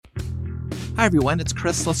Hi everyone, it's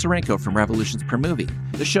Chris Losarenko from Revolutions Per Movie.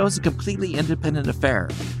 The show is a completely independent affair,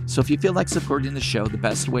 so if you feel like supporting the show, the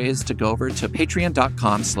best way is to go over to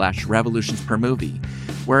patreon.com/revolutionspermovie,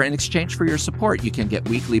 where in exchange for your support, you can get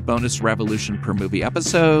weekly bonus Revolution Per Movie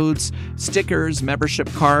episodes, stickers, membership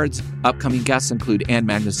cards. Upcoming guests include Ann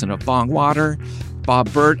Magnuson of Bongwater,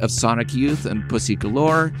 Bob Burt of Sonic Youth and Pussy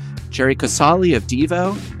Galore, Jerry Casali of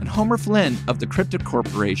Devo, and Homer Flynn of the Cryptid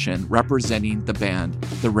Corporation, representing the band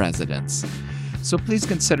The Residents. So please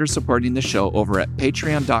consider supporting the show over at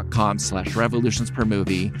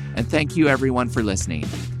patreon.com/revolutionspermovie, and thank you everyone for listening.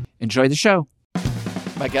 Enjoy the show.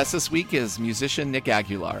 My guest this week is musician Nick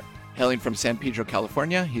Aguilar. Hailing from San Pedro,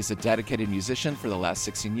 California, he's a dedicated musician for the last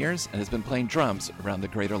 16 years and has been playing drums around the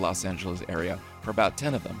greater Los Angeles area for about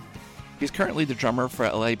 10 of them. He's currently the drummer for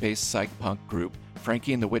LA-based psych punk group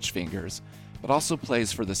Frankie and the Witch Fingers, but also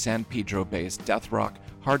plays for the San Pedro-based death rock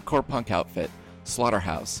hardcore punk outfit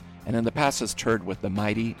Slaughterhouse, and in the past has toured with the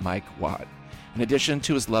mighty Mike Watt. In addition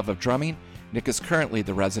to his love of drumming, Nick is currently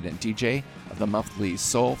the resident DJ of the monthly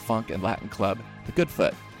soul, funk, and Latin club The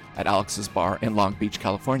Goodfoot at Alex's Bar in Long Beach,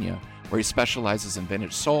 California, where he specializes in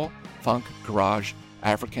vintage soul, funk, garage,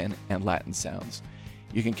 African, and Latin sounds.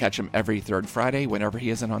 You can catch him every third Friday whenever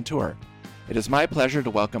he isn't on tour. It is my pleasure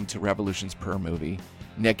to welcome to Revolutions Per Movie,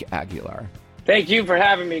 Nick Aguilar. Thank you for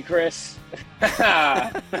having me, Chris.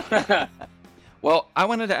 Well, I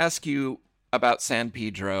wanted to ask you about San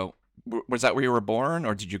Pedro. Was that where you were born,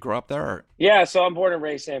 or did you grow up there? Or? Yeah, so I'm born and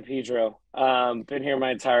raised San Pedro. Been here my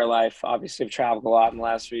entire life. Obviously, I've traveled a lot in the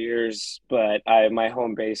last few years, but my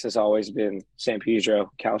home base has always been San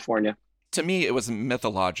Pedro, California. To me, it was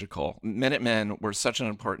mythological. Minutemen were such an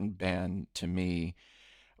important band to me,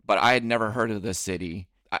 but I had never heard of this city.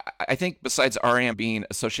 I think besides REM being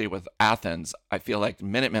associated with Athens, I feel like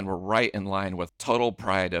Minutemen were right in line with total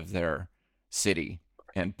pride of their city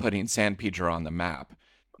and putting San Pedro on the map.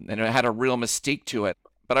 And it had a real mystique to it.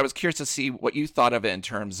 But I was curious to see what you thought of it in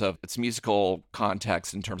terms of its musical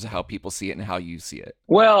context, in terms of how people see it and how you see it.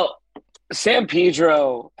 Well, San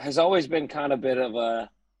Pedro has always been kind of a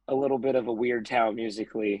little bit of a weird town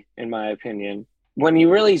musically, in my opinion. When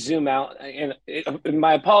you really zoom out, and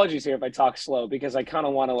my apologies here if I talk slow, because I kind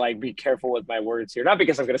of want to be careful with my words here. Not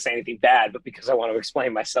because I'm going to say anything bad, but because I want to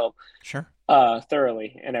explain myself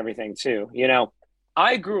thoroughly and everything too. You know,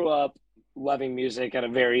 I grew up loving music at a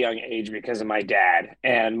very young age because of my dad.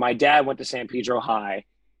 And my dad went to San Pedro High,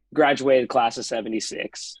 graduated class of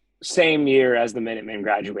 76, same year as the Minutemen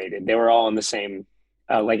graduated. They were all in the same,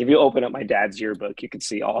 if you open up my dad's yearbook, you can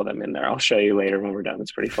see all of them in there. I'll show you later when we're done.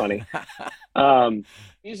 It's pretty funny.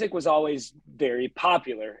 Music was always very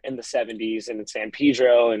popular in the 70s and in San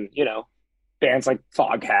Pedro, and, you know, bands like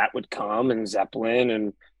Foghat would come and Zeppelin,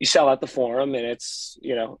 and you sell out the Forum, and it's,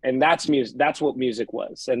 you know, and that's music. That's what music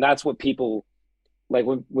was. And that's what people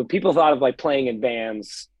when people thought of playing in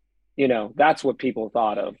bands, you know, that's what people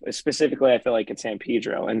thought of. Specifically, I feel like in San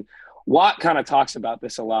Pedro. And Watt kind of talks about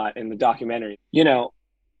this a lot in the documentary. You know,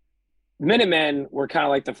 Minutemen were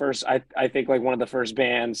kind of the first, I think one of the first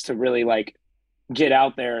bands to really get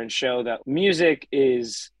out there and show that music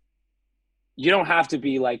is, you don't have to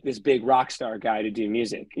be this big rock star guy to do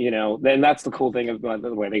music, you know. And that's the cool thing about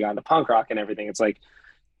the way they got into punk rock and everything. It's you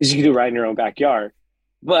can do right in your own backyard.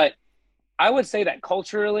 But I would say that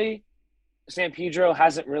culturally, San Pedro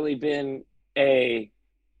hasn't really been I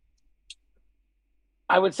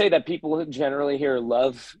would say that people generally here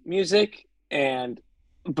love music,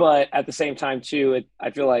 but at the same time too,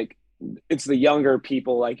 I feel like it's the younger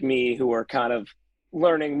people like me who are kind of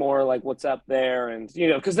learning more what's up there. And, you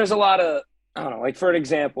know, because there's a lot of, I don't know, for an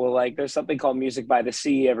example, there's something called Music by the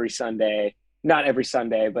Sea every Sunday. Not every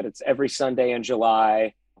Sunday, but it's every Sunday in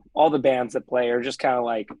July. All the bands that play are just kind of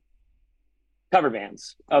cover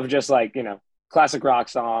bands of just you know, classic rock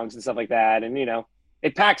songs and stuff like that. And, you know,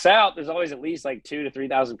 it packs out. There's always at least 2,000 to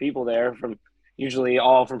 3,000 people there, from usually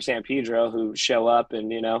all from San Pedro, who show up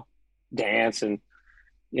and, you know, dance and,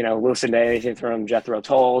 you know, listen to anything from Jethro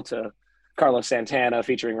Tull to Carlos Santana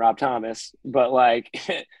featuring Rob Thomas. But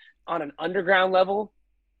on an underground level,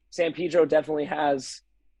 San Pedro definitely has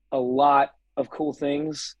a lot of cool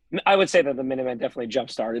things. I would say that the Minutemen definitely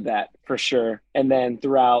jump-started that for sure. And then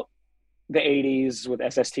throughout the 80s with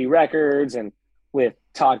SST Records and with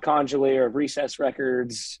Todd Congealier of Recess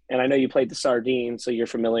Records. And I know you played the Sardine, so you're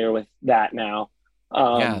familiar with that now.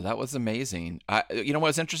 Yeah, that was amazing. You know, what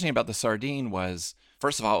was interesting about the Sardine was,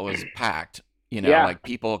 first of all, it was packed. You know,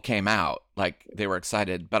 people came out, they were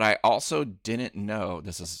excited. But I also didn't know,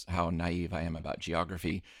 this is how naive I am about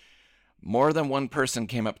geography, more than one person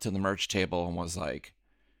came up to the merch table and was like,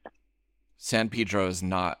 San Pedro is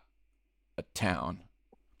not a town.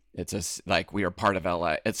 like we are part of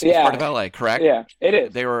LA. It's part of Yeah, LA, correct? yeah, it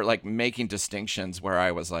is. They were like making distinctions where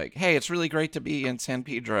I was like, hey, it's really great to be in San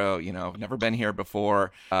Pedro. I've never been here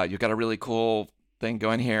before. You've got a really cool thing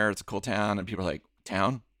going here. It's a cool town. And people are like,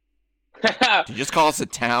 town? Did you just call us a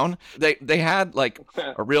town? They had like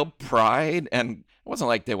a real pride, and it wasn't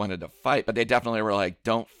like they wanted to fight, but they definitely were like,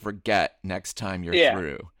 don't forget next time you're Yeah,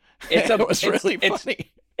 through. it's a It was really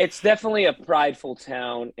funny. it's definitely a prideful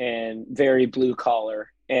town and very blue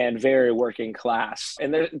collar and very working class.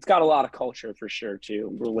 And it's got a lot of culture for sure too,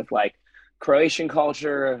 with like Croatian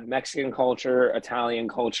culture, Mexican culture, Italian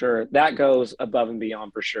culture. That goes above and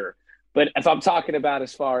beyond for sure. But if I'm talking about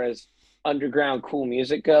as far as underground cool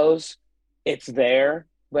music goes, it's there,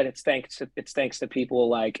 but it's thanks to people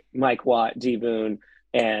like Mike Watt, D Boon,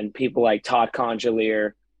 and people like Todd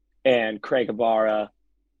Congealier and Craig Ibarra.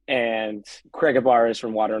 And Craig Ibarra is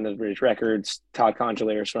from Water Under the Bridge Records. Todd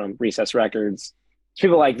Congealier is from Recess Records. It's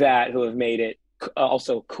people like that who have made it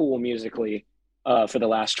also cool musically for the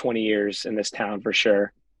last 20 years in this town for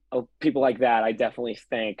sure. People like that, I definitely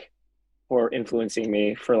thank for influencing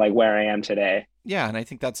me for like where I am today. Yeah, and I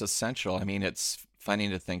think that's essential. I mean, it's funny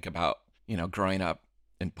to think about, growing up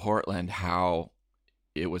in Portland, how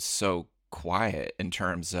it was so quiet in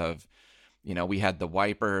terms of, we had the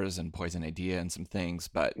Wipers and Poison Idea and some things,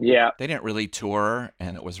 but Yeah, they didn't really tour,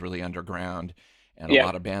 and it was really underground, and a yeah,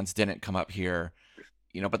 lot of bands didn't come up here,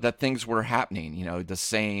 but that things were happening, the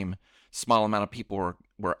same small amount of people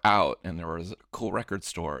were out, and there was cool record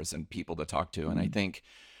stores and people to talk to. And I think,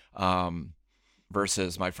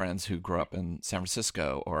 versus my friends who grew up in San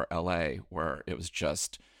Francisco or LA, where it was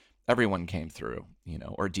just everyone came through,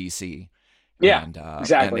 or DC, yeah, and they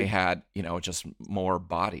exactly. had, just more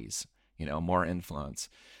bodies, more influence.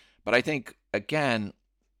 But I think, again,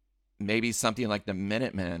 maybe something like the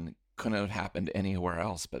Minutemen couldn't have happened anywhere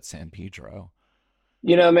else but San Pedro.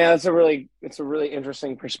 Man, it's a really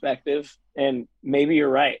interesting perspective, and maybe you're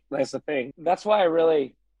right. That's the thing. That's why I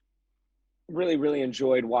really, really, really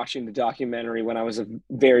enjoyed watching the documentary when I was a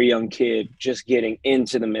very young kid, just getting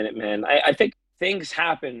into the Minutemen. I think things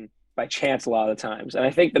happen by chance a lot of the times, and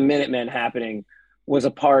I think the Minutemen happening was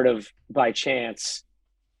a part of by chance,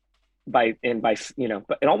 but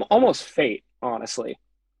almost fate, honestly.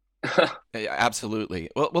 Yeah, absolutely.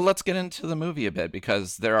 Well, let's get into the movie a bit,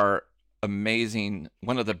 because there are amazing,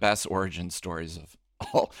 one of the best origin stories of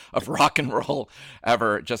all of rock and roll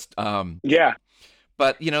ever. Just Yeah,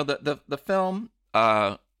 but the film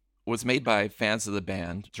was made by fans of the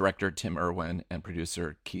band, director Tim Irwin and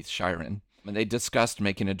producer Keith Shiren. And they discussed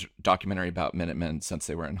making a documentary about Minutemen since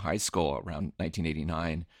they were in high school around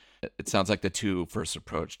 1989. It sounds like the two first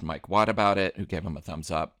approached Mike Watt about it, who gave them a thumbs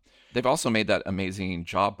up. They've also made that amazing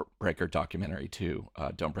Jawbreaker documentary too,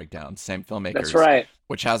 Don't Break Down, same that's filmmakers, right.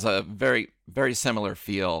 which has a very, very similar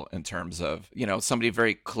feel in terms of, somebody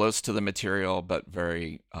very close to the material, but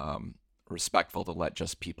very respectful to let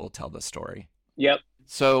just people tell the story. Yep.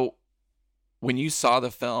 So when you saw the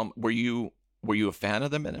film, were you a fan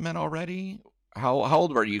of the Minutemen already? How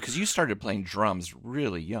old were you? Because you started playing drums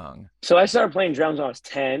really young. So I started playing drums when I was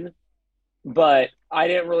 10, but I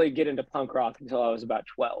didn't really get into punk rock until I was about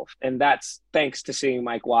 12. And that's thanks to seeing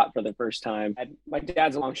Mike Watt for the first time. My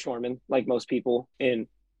dad's a longshoreman, like most people in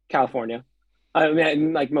California. I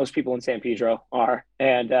mean, like most people in San Pedro are.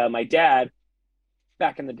 And my dad,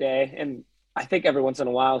 back in the day, and I think every once in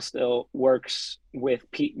a while still works with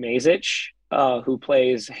Pete Mazich, who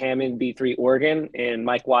plays Hammond B3 organ in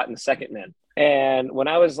Mike Watt and the Second Men. And when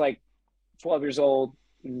I was like 12 years old,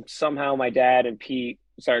 somehow my dad and Pete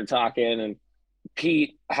started talking, and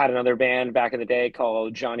Pete had another band back in the day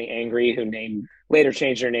called Johnny Angry, who later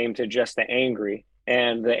changed their name to just the Angry.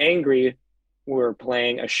 And the Angry were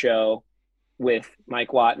playing a show with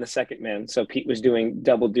Mike Watt and the Second Men. So Pete was doing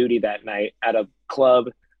double duty that night at a club,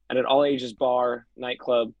 at an all ages bar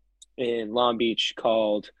nightclub in Long Beach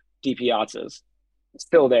called D Piazzas. It's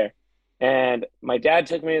still there. And my dad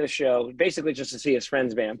took me to the show basically just to see his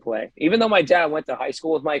friend's band play. Even though my dad went to high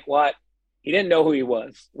school with Mike Watt, he didn't know who he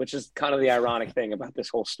was, which is kind of the ironic thing about this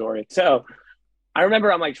whole story. So I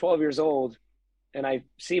remember I'm like 12 years old, and I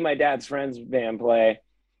see my dad's friend's band play,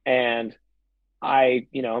 and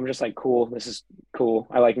I'm just like, cool, this is cool.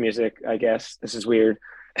 I like music, I guess. This is weird.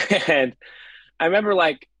 And I remember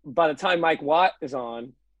like by the time Mike Watt is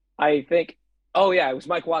on, I think, oh yeah, it was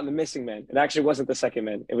Mike Watt and the Missing Men. It actually wasn't the Second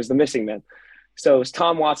Men. It was the Missing Men. So it was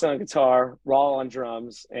Tom Watson on guitar, Rawl on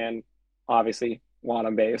drums, and obviously Watt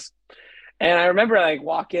on bass. And I remember I like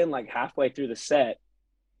walk in like halfway through the set,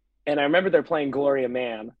 and I remember they're playing Gloria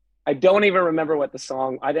Man. I don't even remember what the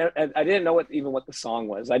song. I didn't know what the song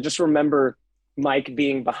was. I just remember Mike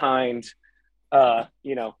being behind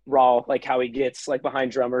raw, like how he gets like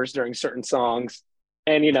behind drummers during certain songs,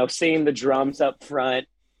 and seeing the drums up front,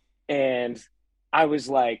 and I was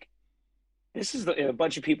like, this is a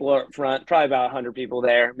bunch of people up front, probably about 100 people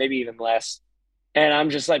there, maybe even less. And I'm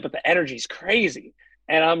just like, but the energy's crazy.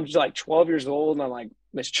 And I'm just like 12 years old, and I'm like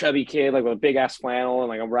this chubby kid, like with a big ass flannel, and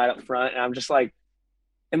like I'm right up front. And I'm just like,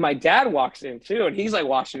 and my dad walks in too, and he's like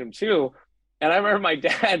watching him too. And I remember my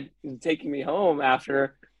dad taking me home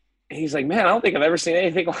after, and he's like, man, I don't think I've ever seen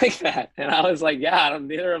anything like that. And I was like, yeah,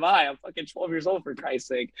 neither have I. I'm fucking 12 years old, for Christ's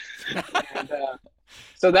sake. And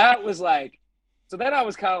so that was like, so then I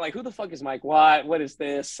was kind of like, who the fuck is Mike Watt? What is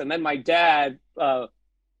this? And then my dad,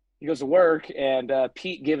 he goes to work, and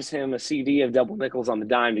Pete gives him a CD of Double Nickels on the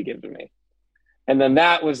Dime to give to me. And then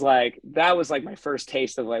that was like my first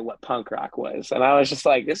taste of like what punk rock was. And I was just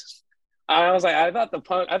like, I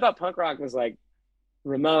thought punk rock was like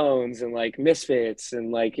Ramones and like Misfits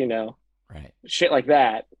and like, Right. shit like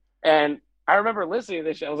that. And I remember listening to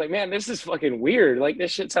this shit. I was like, man, this is fucking weird. Like,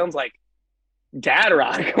 this shit sounds like dad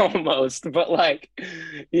rock almost. But like,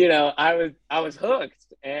 I was hooked.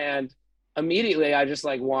 And immediately I just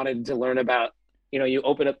like wanted to learn about, you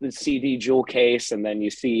open up the CD jewel case, and then you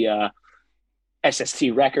see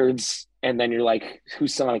SST Records, and then you're like,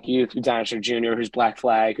 who's Sonic Youth, who's Dinosaur Jr., who's Black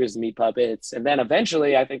Flag, who's the Meat Puppets. And then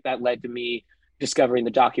eventually I think that led to me discovering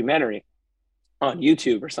the documentary on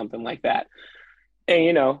YouTube or something like that.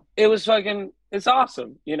 And it's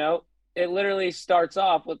awesome. It literally starts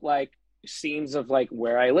off with like scenes of like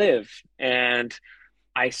where I live, and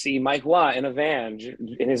I see Mike Watt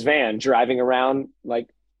in his van driving around like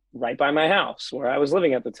right by my house where I was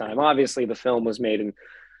living at the time. Obviously the film was made in,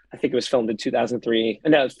 I think it was filmed in 2003,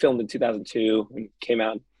 and no, it was filmed in 2002 and came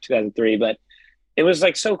out in 2003, but it was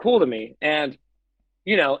like so cool to me. And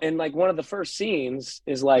and like one of the first scenes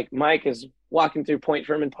is like Mike is walking through Point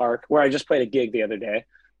Fermin Park, where I just played a gig the other day,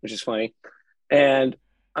 which is funny. And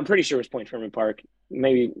I'm pretty sure it was Point Fermin Park.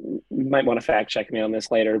 Maybe you might want to fact check me on this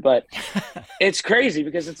later, but it's crazy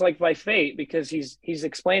because it's like by fate, because he's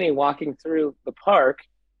explaining walking through the park,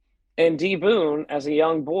 and D Boone as a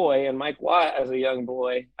young boy and Mike Watt as a young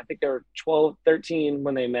boy, I think they were 12, 13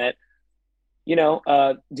 when they met.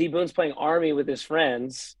 D Boone's playing Army with his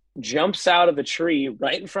friends, jumps out of the tree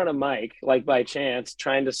right in front of Mike, like by chance,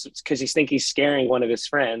 trying to, because he thinks he's scaring one of his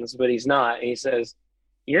friends, but he's not. And he says,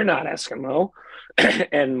 "You're not Eskimo."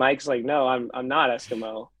 And Mike's like, "No, I'm not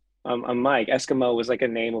Eskimo. I'm Mike." Eskimo was like a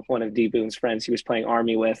name of one of D Boone's friends he was playing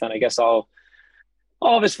Army with, and I guess all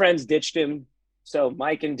of his friends ditched him. So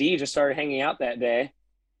Mike and D just started hanging out that day,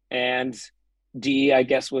 and D, I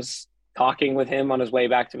guess, was talking with him on his way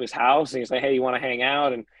back to his house, and he's like, "Hey, you want to hang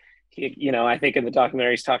out?" And he, I think in the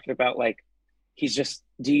documentary he's talking about like he's just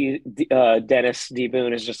Dennis D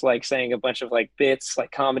Boone is just like saying a bunch of like bits,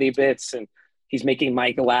 like comedy bits, and he's making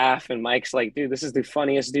Mike laugh, and Mike's like, "Dude, this is the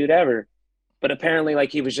funniest dude ever." But apparently,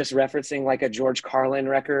 like, he was just referencing like a George Carlin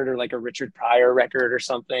record or like a Richard Pryor record or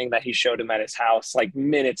something that he showed him at his house like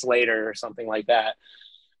minutes later or something like that.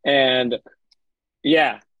 And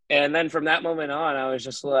yeah. And then from that moment on, I was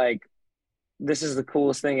just like, this is the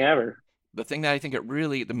coolest thing ever. The thing that I think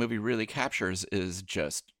the movie really captures is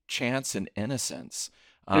just chance and innocence.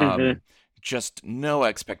 Mm-hmm. Just no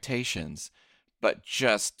expectations, but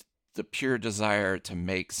just the pure desire to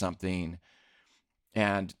make something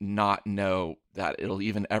and not know that it'll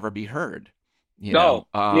even ever be heard. Yeah.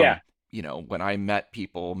 When I met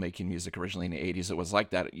people making music originally in the 80s, it was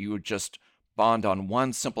like that. You would just bond on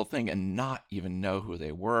one simple thing and not even know who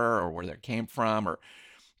they were or where they came from or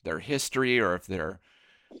their history or if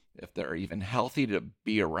they're even healthy to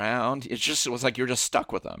be around. It was like you're just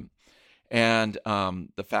stuck with them. And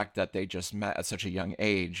the fact that they just met at such a young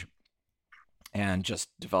age and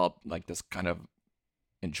just developed like this kind of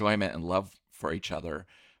enjoyment and love for each other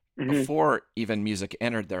before even music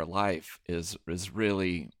entered their life is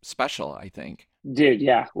really special, I think. Dude,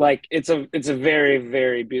 yeah. Like it's a very,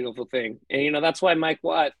 very beautiful thing. And that's why Mike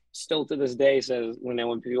Watt still to this day says when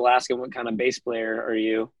people ask him what kind of bass player are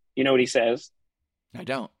you, you know what he says? I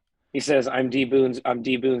don't. He says, I'm D Boone's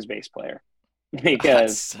bass player.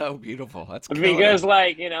 Because that's so beautiful. That's because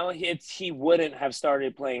like, he wouldn't have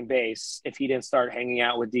started playing bass if he didn't start hanging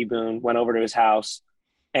out with D Boone, went over to his house,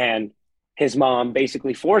 and his mom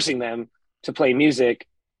basically forcing them to play music.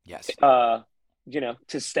 Yes. To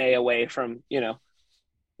stay away from,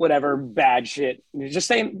 whatever bad shit, just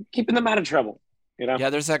keeping them out of trouble, Yeah,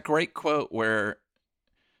 there's that great quote where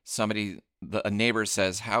a neighbor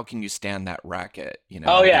says, "How can you stand that racket?"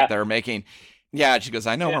 Oh, yeah. That they're making. Yeah, she goes,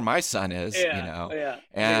 "I know where my son is," Yeah.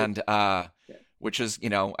 And which is,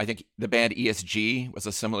 I think the band ESG was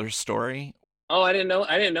a similar story. Oh, I didn't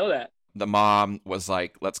know that. the mom was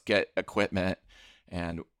like, let's get equipment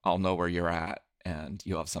and I'll know where you're at and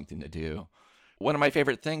you'll have something to do. One of my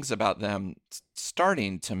favorite things about them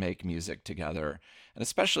starting to make music together, and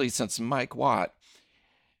especially since Mike Watt,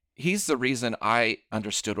 he's the reason I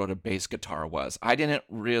understood what a bass guitar was. I didn't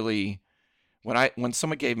really, when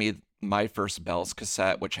someone gave me my first Bells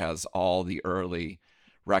cassette, which has all the early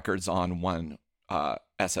records on one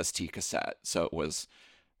SST cassette, so it was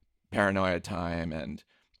Paranoia Time and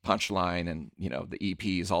Punchline and the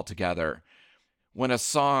EPs all together. When a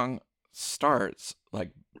song starts, like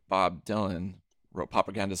Bob Dylan wrote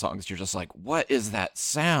propaganda songs, you're just like, what is that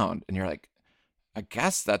sound? And you're like, I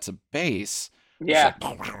guess that's a bass. Yeah.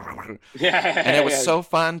 Yeah. And it was so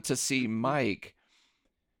fun to see Mike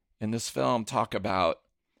in this film talk about,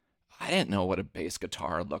 I didn't know what a bass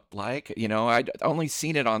guitar looked like. I'd only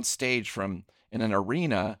seen it on stage in an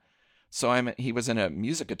arena. So he was in a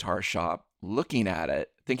music guitar shop looking at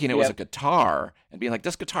it, thinking it was a guitar and being like,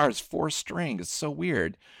 this guitar is 4 strings. It's so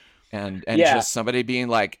weird. And just somebody being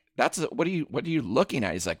like, what are you looking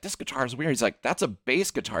at? He's like, this guitar is weird. He's like, that's a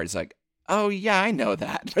bass guitar. He's like, oh yeah, I know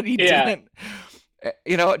that. But he didn't,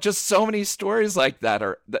 just so many stories like that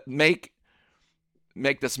make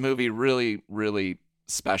this movie really, really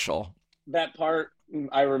special. That part,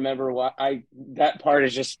 I remember that part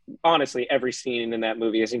is just, honestly, every scene in that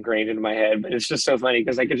movie is ingrained into my head, but it's just so funny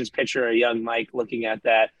because I could just picture a young Mike looking at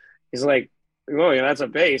that. He's like, oh yeah, that's a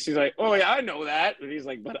bass. He's like, oh yeah, I know that. And he's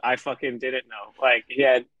like, but I fucking didn't know. Like,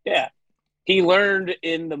 he learned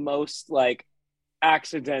in the most like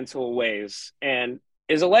accidental ways and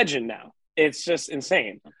is a legend now. It's just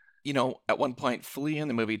insane. At one point, Flea in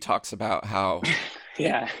the movie talks about how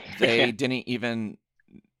they didn't even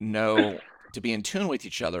know to be in tune with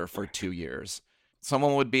each other for 2 years.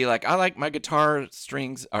 Someone would be like, I like my guitar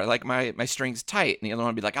strings, or I like my strings tight. And the other one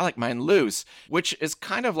would be like, I like mine loose, which is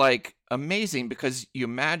kind of like amazing because you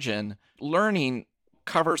imagine learning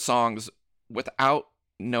cover songs without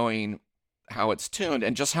knowing how it's tuned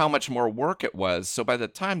and just how much more work it was. So by the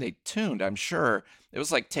time they tuned, I'm sure it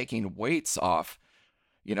was like taking weights off,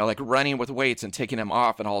 like running with weights and taking them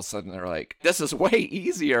off. And all of a sudden they're like, this is way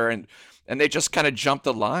easier. And they just kind of jumped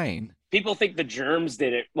the line. People think the Germs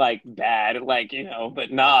did it like bad, like,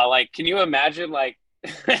 but nah, like, can you imagine like,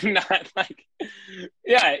 not like,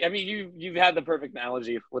 yeah, I mean, you've had the perfect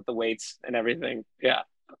analogy with the weights and everything. Yeah.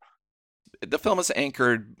 The film is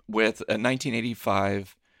anchored with a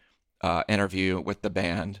 1985 interview with the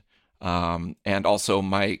band, and also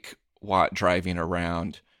Mike Watt driving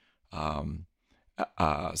around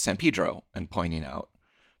San Pedro and pointing out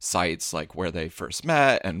sites like where they first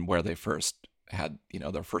met and where they first had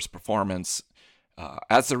their first performance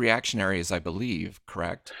as the Reactionaries, I believe.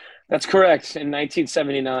 Correct? That's correct. In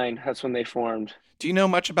 1979, that's when they formed. Do you know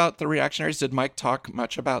much about the Reactionaries? Did Mike talk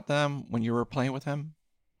much about them when you were playing with him?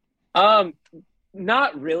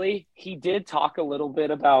 Not really. He did talk a little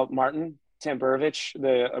bit about Martin Tamburovich,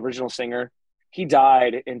 the original singer. He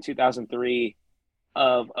died in 2003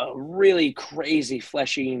 of a really crazy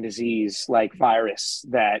flesh-eating disease, like virus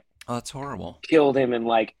that that's horrible. Killed him in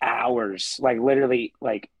like hours, like literally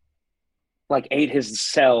like ate his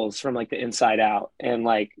cells from like the inside out, and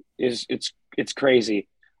like it's crazy.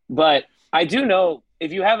 But I do know,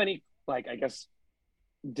 if you have any, like, I guess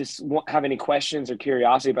have any questions or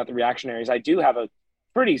curiosity about the Reactionaries, I do have a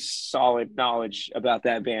pretty solid knowledge about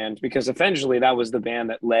that band because eventually that was the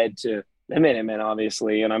band that led to the Minutemen,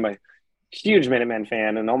 obviously, and I'm a huge Minutemen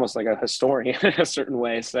fan and almost like a historian in a certain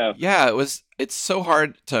way. So yeah, it's so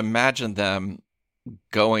hard to imagine them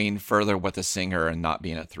going further with a singer and not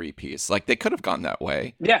being a 3-piece. Like, they could have gone that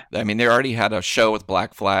way. Yeah. I mean, they already had a show with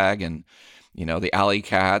Black Flag and, the Alley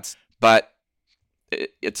Cats, but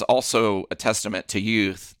it's also a testament to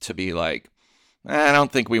youth to be like, I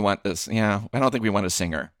don't think we want this. Yeah, I don't think we want a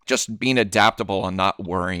singer. Just being adaptable and not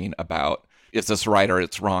worrying about is this right or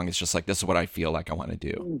it's wrong. It's just like, this is what I feel like I want to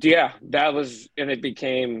do. Yeah, that was, and it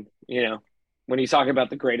became, when you talk about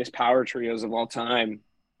the greatest power trios of all time,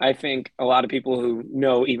 I think a lot of people who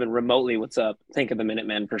know even remotely what's up think of the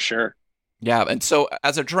Minutemen for sure. Yeah, and so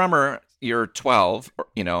as a drummer, you're 12,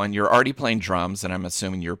 and you're already playing drums, and I'm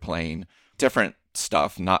assuming you're playing different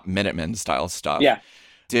stuff, not Minutemen style stuff. Yeah.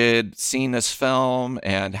 Did seeing this film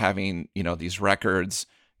and having, these records,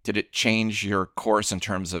 did it change your course in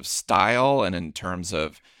terms of style and in terms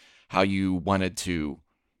of how you wanted to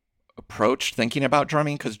approach thinking about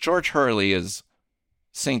drumming? Because George Hurley is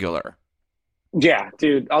singular. Yeah,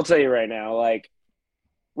 dude, I'll tell you right now, like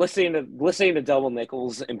listening to Double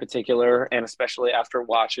Nickels in particular, and especially after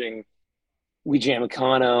watching We Jam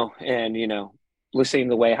ECONO and, listening to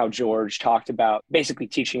the way how George talked about basically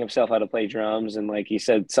teaching himself how to play drums. And like he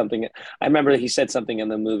said something, I remember that he said something in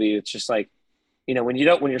the movie. It's just like, when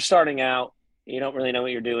you're starting out, you don't really know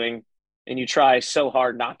what you're doing and you try so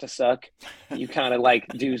hard not to suck. You kind of like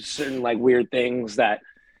do certain like weird things that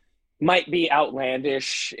might be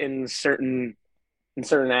outlandish in certain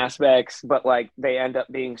aspects, but like they end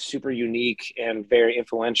up being super unique and very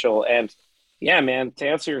influential. And yeah, man, to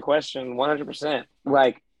answer your question, 100%,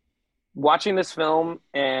 like watching this film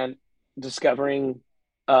and discovering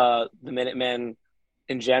the Minutemen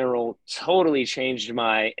in general totally changed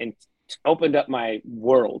and opened up my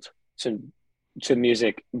world to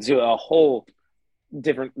music, to a whole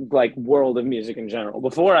different like world of music in general.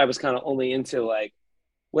 Before I was kind of only into like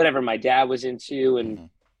whatever my dad was into and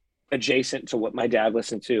adjacent to what my dad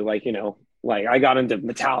listened to. Like, like I got into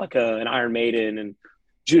Metallica and Iron Maiden and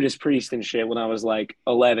Judas Priest and shit when I was like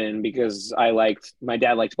 11 because my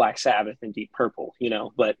dad liked Black Sabbath and Deep Purple,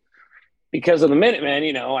 but because of the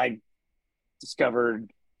Minutemen, I discovered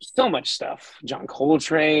so much stuff. John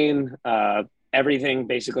Coltrane, everything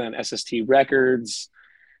basically on SST Records.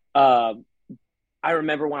 I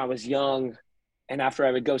remember when I was young and after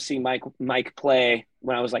I would go see Mike play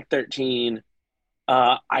when I was like 13,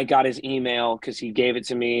 I got his email because he gave it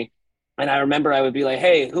to me. And I remember I would be like,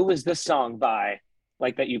 hey, who was this song by?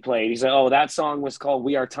 Like that you played. He's like, oh, that song was called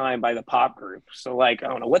We Are Time by the pop group. So like, I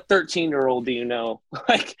don't know, what 13-year-old do you know?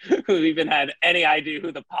 Like who even had any idea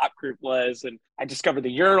who the pop group was? And I discovered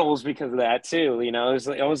the Urinals because of that too.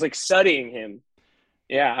 I was like studying him.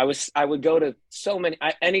 Yeah, I would go to so many,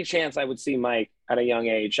 any chance I would see Mike at a young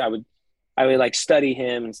age, I would like study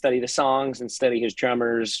him and study the songs and study his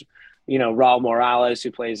drummers, Raul Morales, who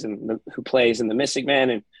plays in the Mystic Man,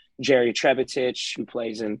 and Jerry Trebetich, who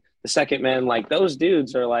plays in the Second Man. Like those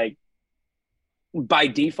dudes are like by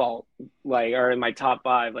default, like are in my top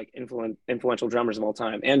 5 like influential drummers of all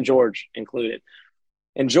time, and George included.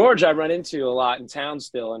 And George I run into a lot in town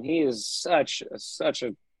still, and he is such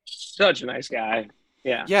a nice guy.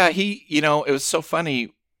 Yeah. Yeah, it was so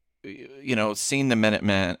funny, seeing the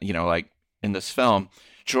Minutemen, like in this film,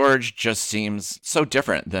 George just seems so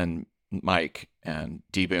different than Mike and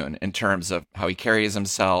D Boon in terms of how he carries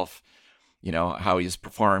himself, how he's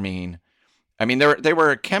performing. I mean, they were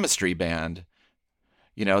a chemistry band,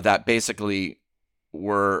 that basically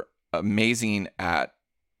were amazing at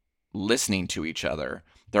listening to each other.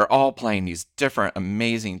 They're all playing these different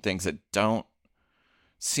amazing things that don't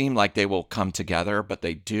seem like they will come together, but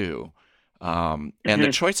they do. And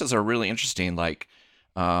the choices are really interesting. Like,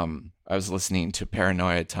 I was listening to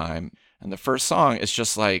Paranoia Time, and the first song is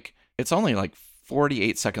just like, it's only like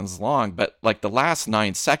 48 seconds long, but like the last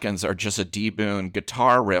 9 seconds are just a D Boon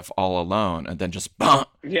guitar riff all alone, and then just bump.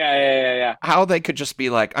 Yeah. How they could just be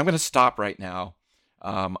like, I'm going to stop right now,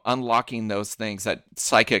 unlocking those things, that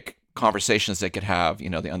psychic conversations they could have,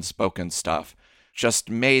 the unspoken stuff, just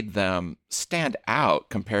made them stand out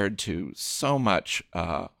compared to so much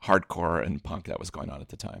hardcore and punk that was going on at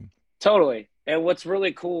the time. Totally. And what's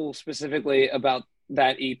really cool specifically about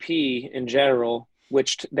that EP in general,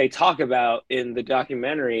 which they talk about in the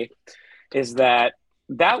documentary, is that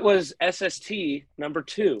was SST number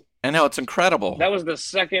 2. I know, it's incredible. That was the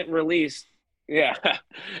second release. Yeah.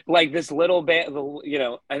 Like this little band,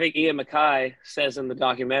 I think Ian MacKaye says in the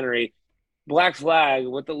documentary, Black Flag,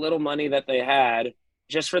 with the little money that they had,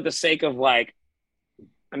 just for the sake of like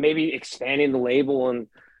maybe expanding the label and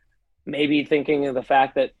maybe thinking of the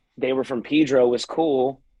fact that they were from Pedro was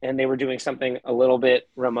cool and they were doing something a little bit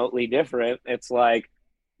remotely different. It's like,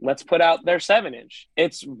 let's put out their 7-inch.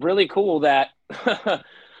 It's really cool that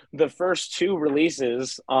the first 2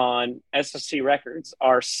 releases on SST Records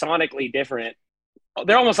are sonically different.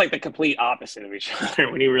 They're almost like the complete opposite of each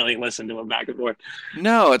other when you really listen to them back and forth.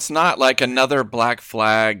 No, it's not like another Black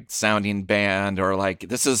Flag sounding band, or like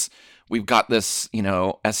we've got this,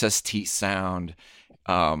 SST sound.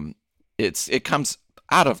 It comes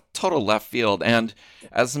out of total left field. And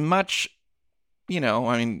as much,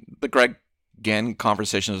 the Greg Ginn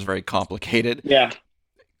conversation is very complicated. Yeah.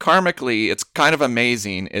 Karmically, it's kind of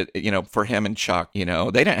amazing, for him and Chuck, they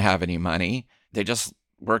didn't have any money. They just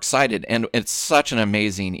were excited. And it's such an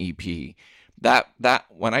amazing EP. That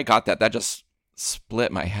when I got that just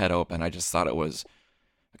split my head open. I just thought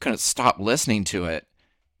I couldn't stop listening to it.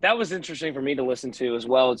 That was interesting for me to listen to as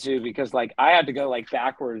well too, because like I had to go like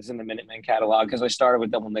backwards in the Minutemen catalog because I started with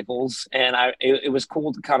Double Nickels, and it was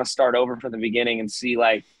cool to kind of start over from the beginning and see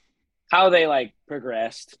like how they like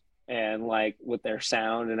progressed and like with their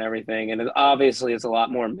sound and everything. And obviously it's a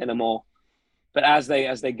lot more minimal, but as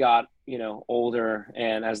they got, older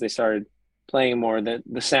and as they started playing more, the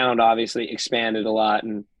sound obviously expanded a lot.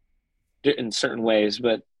 And in certain ways.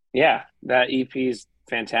 But yeah, that EP is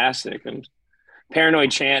fantastic. And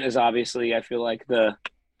Paranoid Chant is obviously, I feel like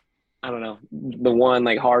I don't know, the one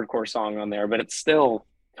like hardcore song on there, but it's still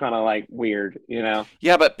kind of like weird, you know?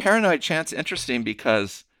 Yeah, but Paranoid Chant's interesting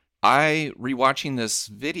because I rewatching this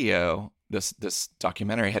video, this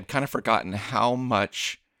documentary, had kind of forgotten how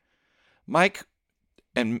much Mike,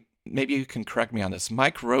 and maybe you can correct me on this.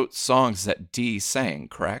 Mike wrote songs that Dee sang,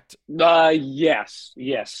 correct? Yes,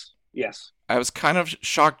 yes, yes. I was kind of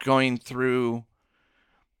shocked going through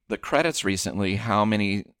the credits recently how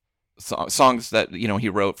many songs that he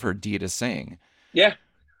wrote for Dee to sing. Yeah,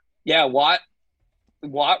 yeah. Watt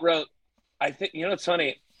wrote. I think it's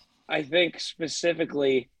funny. I think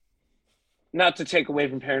specifically, not to take away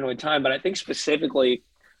from Paranoid Time, but I think specifically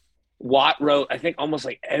Watt wrote, I think, almost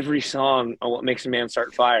like every song on What Makes a Man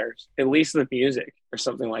Start Fires, at least the music or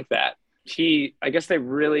something like that. I guess they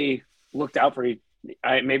really looked out for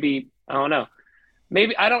I don't know.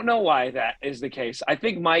 Maybe, I don't know why that is the case. I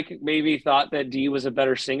think Mike maybe thought that Dee was a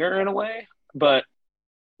better singer in a way, but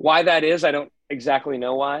why that is, I don't exactly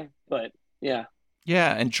know why. But yeah.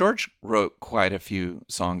 Yeah, and George wrote quite a few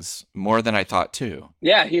songs, more than I thought too.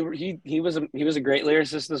 Yeah, he was a great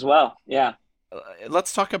lyricist as well. Yeah.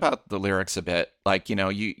 Let's talk about the lyrics a bit. Like,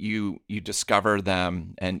 you discover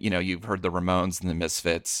them, and you've heard the Ramones and the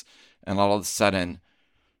Misfits, and all of a sudden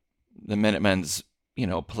the Minutemen's,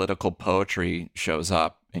 political poetry shows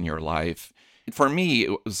up in your life. For me,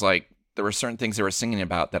 it was like there were certain things they were singing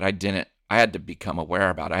about that I had to become aware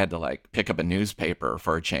about. I had to like pick up a newspaper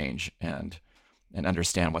for a change and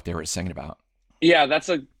understand what they were singing about. Yeah, that's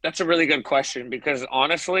a really good question because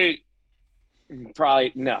honestly,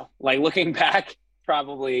 probably no. Like looking back,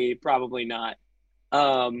 probably not.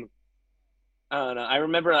 Um, I don't know. I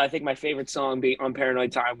remember I think my favorite song being on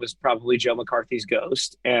Paranoid Time was probably Joe McCarthy's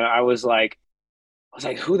Ghost. And I was like,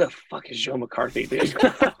 who the fuck is Joe McCarthy, dude?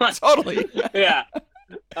 Totally. Yeah.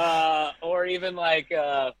 Or even like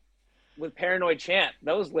with Paranoid Chant,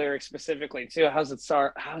 those lyrics specifically too. How's it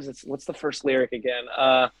start? What's the first lyric again?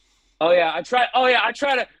 I try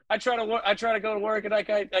to go to work and I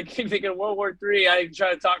keep thinking of World War III. I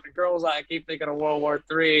try to talk to girls. I keep thinking of World War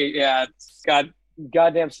III. Yeah, it's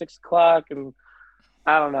goddamn 6 o'clock, and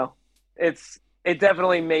I don't know. It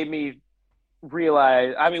definitely made me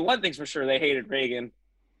realize. I mean, one thing's for sure, they hated Reagan,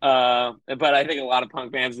 but I think a lot of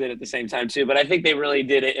punk bands did at the same time too. But I think they really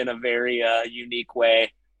did it in a very unique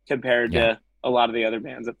way compared to a lot of the other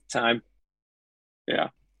bands at the time. Yeah.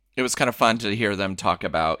 It was kind of fun to hear them talk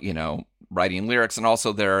about, writing lyrics and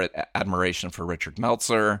also their admiration for Richard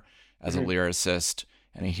Meltzer as a lyricist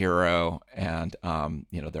and a hero, and,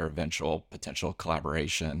 their eventual potential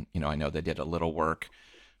collaboration. I know they did a little work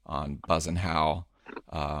on Buzz and Hal,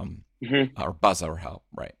 or Buzz or Hal,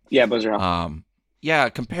 right? Yeah, Buzz or Hal. Yeah,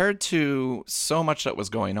 compared to so much that was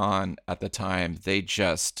going on at the time,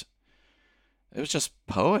 it was just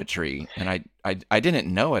poetry, and I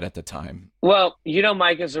didn't know it at the time. Well,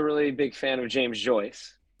 Mike is a really big fan of James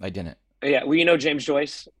Joyce. I didn't. Yeah, well, James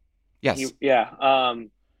Joyce? Yes. I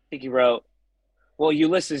think he wrote, well,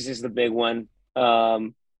 Ulysses is the big one.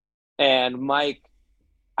 And Mike,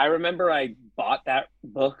 I remember I bought that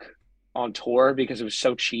book on tour because it was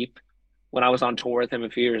so cheap when I was on tour with him a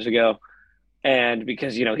few years ago. And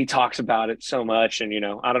because, he talks about it so much, and,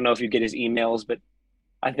 I don't know if you get his emails, but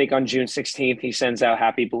I think on June 16th, he sends out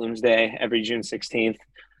Happy Balloons Day every June 16th.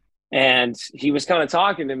 And he was kind of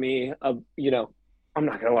talking to me, I'm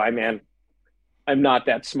not going to lie, man, I'm not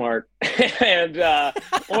that smart. And,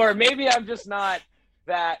 or maybe I'm just not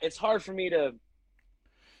that, it's hard for me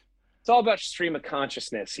it's all about stream of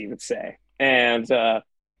consciousness, he would say. And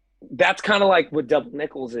that's kind of like what Double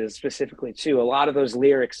Nickels is specifically too. A lot of those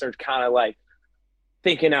lyrics are kind of like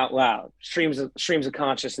thinking out loud, streams of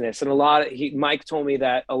consciousness. And Mike told me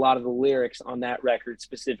that a lot of the lyrics on that record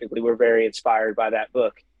specifically were very inspired by that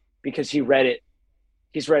book because he's read it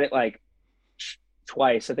like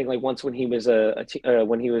twice. I think like once when he was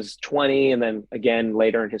when he was 20, and then again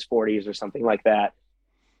later in his 40s or something like that.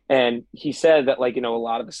 And he said that like, a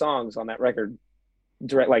lot of the songs on that record,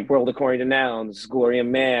 like World According to Nouns, Gloria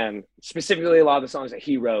Man, specifically a lot of the songs that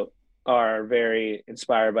he wrote are very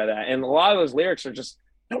inspired by that. And a lot of those lyrics are just,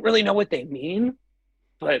 I don't really know what they mean,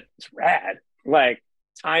 but it's rad. Like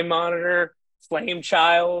Time Monitor, Flame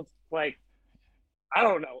Child, like, I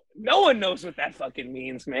don't know. No one knows what that fucking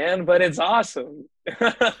means, man, but it's awesome.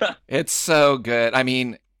 It's so good. I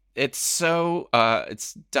mean, it's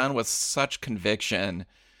done with such conviction.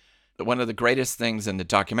 One of the greatest things in the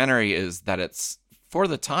documentary is that it's, for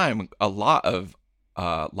the time, a lot of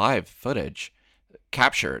live footage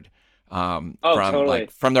captured. Totally.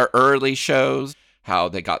 From their early shows, how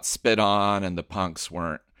they got spit on and the punks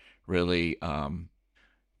weren't really,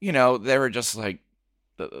 you know, they were just like,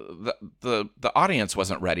 the audience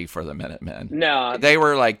wasn't ready for the Minutemen. No, They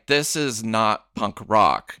were like, this is not punk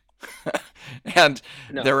rock. And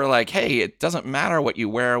no. they were like, hey, it doesn't matter what you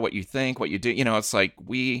wear, what you think, what you do. You know, it's like,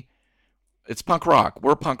 it's punk rock.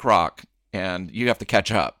 We're punk rock, and you have to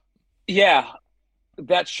catch up. Yeah,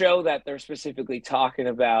 that show that they're specifically talking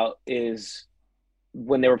about is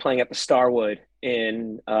when they were playing at the Starwood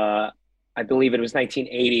in, I believe it was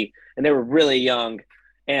 1980, and they were really young.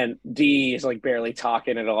 And Dee is like barely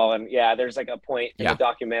talking at all. And yeah, there's like a point in the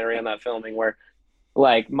documentary on that filming where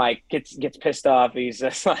like Mike gets pissed off. He's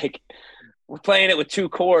just like, we're playing it with 2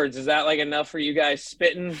 chords. Is that like enough for you guys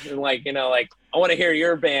spitting? And like, you know, like, I want to hear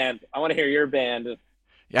your band.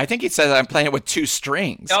 Yeah, I think he said I'm playing it with 2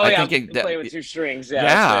 strings. Oh, I yeah, think playing with 2 strings. Yeah,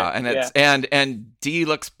 yeah, and it's and Dee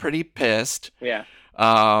looks pretty pissed. Yeah.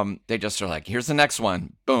 They just are like, here's the next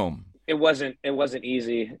one. Boom. It wasn't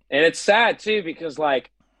easy. And it's sad too, because like,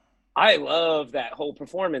 I love that whole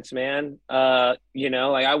performance, man. You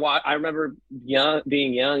know, like I remember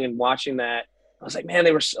being young and watching that. I was like, man,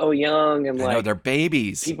 they were so young, and like, they're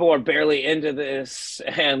babies. People are barely into this,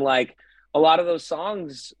 and like a lot of those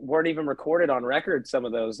songs weren't even recorded on record. Some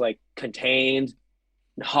of those, like Contained,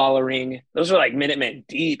 Hollering, those are like Minutemen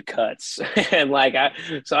deep cuts. And like I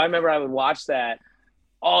remember I would watch that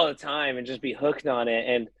all the time and just be hooked on it.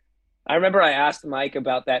 And I remember I asked Mike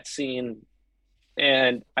about that scene,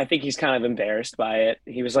 and I think he's kind of embarrassed by it.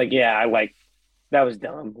 He was like, yeah, that was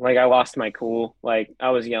dumb. Like, I lost my cool. Like, I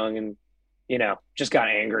was young and, you know, just got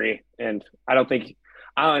angry. And I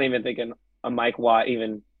don't even think a Mike Watt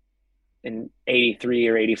even in 83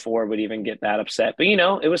 or 84 would even get that upset. But, you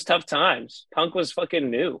know, it was tough times. Punk was fucking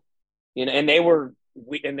new, you know,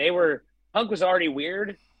 punk was already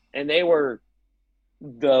weird, and they were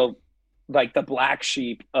the black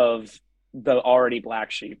sheep of the already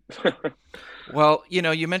black sheep. Well, you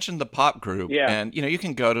know, you mentioned the pop group, Yeah. and you know, you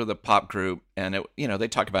can go to the pop group, and they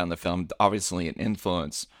talk about in the film, obviously an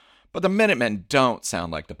influence, but the Minutemen don't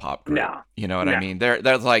sound like the pop group. No. You know what I mean? They're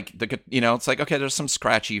like it's like, okay, there's some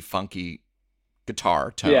scratchy, funky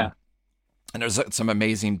guitar tone, Yeah. and there's some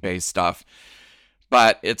amazing bass stuff,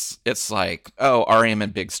 but it's like, oh, REM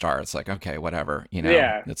and Big Star. It's like, okay, whatever, you know.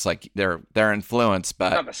 Yeah. It's like they're influenced,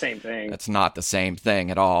 but It's not the same thing. it's not the same thing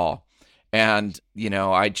at all. And, you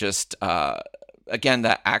know, I just, again,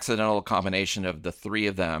 that accidental combination of the 3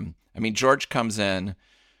 of them. I mean, George comes in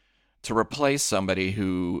to replace somebody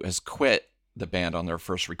who has quit the band on their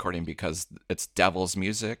first recording because it's devil's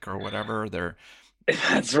music or whatever.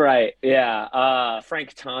 That's right. Yeah.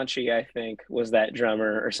 Frank Tonchi, I think, was that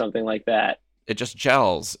drummer or something like that. It just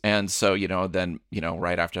gels. And so, you know, then, you know,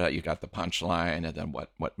 right after that, you got the punchline, and then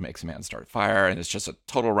what makes a man start fire. And it's just a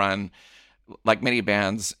total run. Like many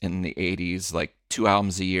bands in the 80s, like 2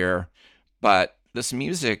 albums a year. But this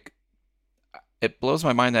music, it blows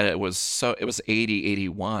my mind that it was 80,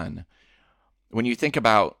 81. When you think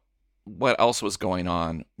about what else was going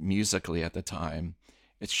on musically at the time,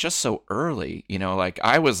 it's just so early. You know, like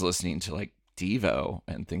I was listening to like Devo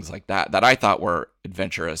and things like that I thought were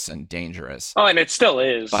adventurous and dangerous. Oh, and it still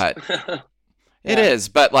is. But it is,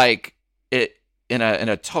 but like it in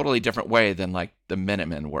a totally different way than like the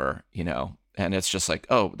Minutemen were, you know. And it's just like,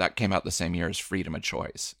 oh, that came out the same year as Freedom of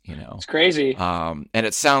Choice, you know. It's crazy. And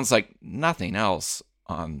it sounds like nothing else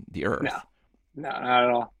on the earth. No, not at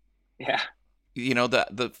all. Yeah. You know,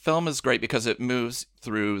 the film is great because it moves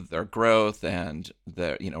through their growth and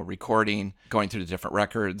the, you know, recording, going through the different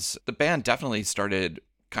records. The band definitely started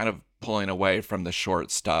kind of pulling away from the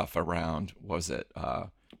short stuff around, was it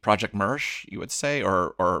Project Mersh, you would say,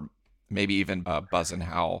 or maybe even Buzz and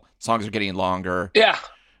Howl. Songs are getting longer. Yeah.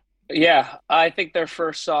 Yeah, I think their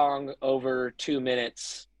first song over 2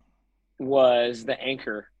 minutes was the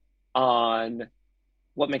anchor on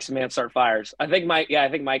What Makes a Man Start Fires. I think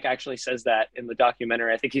Mike actually says that in the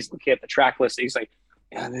documentary. I think he's looking at the track list. He's like,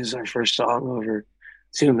 yeah, this is our first song over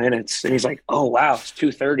 2 minutes. And he's like, oh, wow, it's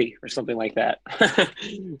 2:30 or something like that.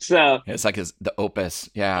 So it's like the opus.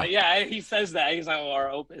 Yeah. Yeah, he says that. He's like, oh, our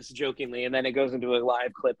opus, jokingly. And then it goes into a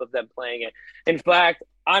live clip of them playing it. In fact,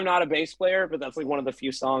 I'm not a bass player, but that's like one of the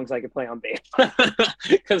few songs I could play on bass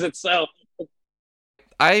because it's so.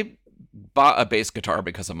 I bought a bass guitar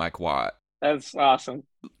because of Mike Watt. That's awesome.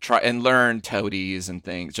 Try and learn toadies and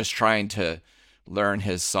things, just trying to learn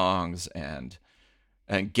his songs and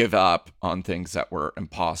give up on things that were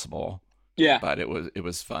impossible. Yeah. But it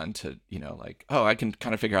was fun to, you know, like, oh, I can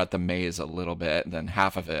kind of figure out the maze a little bit, and then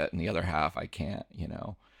half of it and the other half I can't, you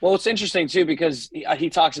know. Well, it's interesting too because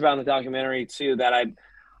he talks about in the documentary too that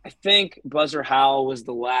I think Buzzer Howell was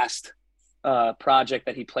the last project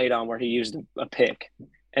that he played on where he used a pick,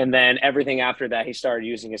 and then everything after that he started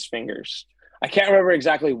using his fingers. I can't remember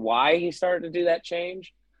exactly why he started to do that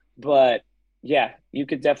change, but yeah, you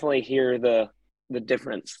could definitely hear the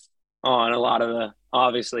difference on a lot of the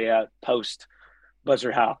obviously post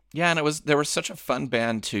Buzzer Howe. Yeah, and there was such a fun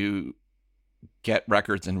band to get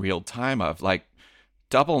records in real time of. Like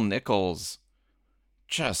Double Nickels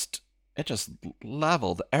just it just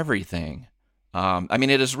leveled everything. I mean,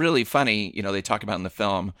 it is really funny. You know, they talk about in the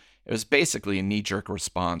film. It was basically a knee-jerk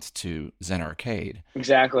response to Zen Arcade.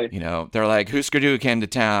 Exactly. You know, they're like, Husker Du came to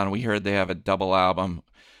town. We heard they have a double album.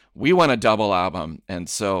 We want a double album. And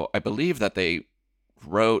so I believe that they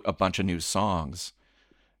wrote a bunch of new songs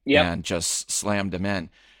and just slammed them in.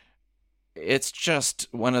 It's just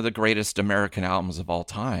one of the greatest American albums of all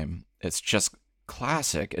time. It's just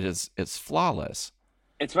classic. It's flawless.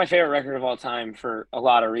 It's my favorite record of all time for a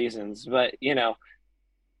lot of reasons, but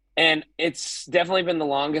and it's definitely been the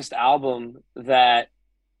longest album that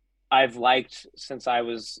I've liked since I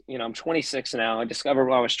was, I'm 26 now. I discovered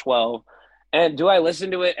when I was 12. And do I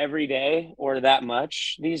listen to it every day or that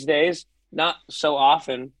much these days? Not so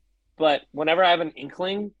often, but whenever I have an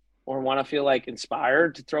inkling or want to feel like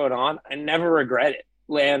inspired to throw it on, I never regret it.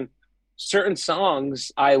 And certain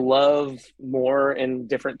songs I love more in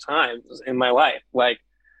different times in my life. Like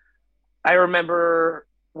I remember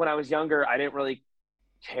when I was younger, I didn't really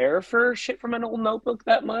care for shit from an old Notebook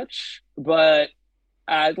that much, but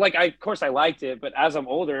of course I liked it, but as I'm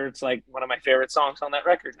older, it's like one of my favorite songs on that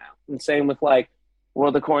record now. And same with like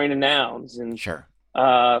World According to Nouns and Sure.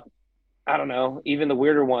 I don't know, even the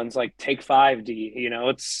weirder ones like Take 5D,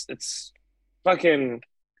 it's fucking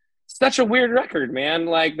such a weird record, man.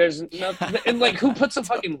 Like there's nothing, and like who puts a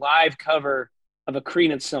fucking live cover of a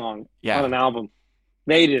Creedence song on an album?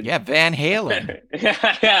 They did. Yeah, Van Halen.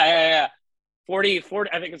 yeah. 40,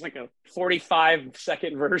 I think it's like a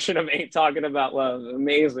 45-second version of Ain't Talking About Love.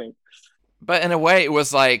 Amazing. But in a way, it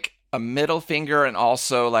was like a middle finger and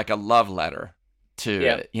also like a love letter to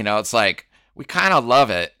it. You know, it's like, we kind of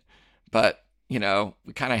love it, but, we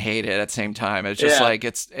kind of hate it at the same time. It's just like,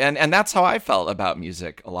 and that's how I felt about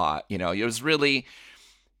music a lot. It was really,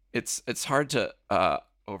 it's hard to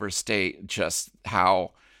overstate just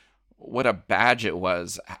what a badge it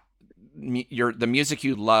was. The music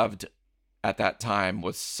you loved at that time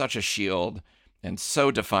was such a shield and so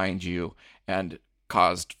defined you and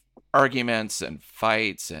caused arguments and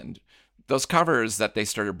fights, and those covers that they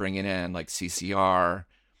started bringing in like CCR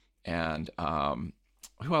and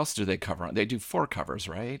who else do they cover on? They do 4 covers,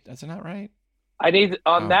 right? Isn't that right? I need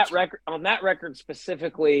that record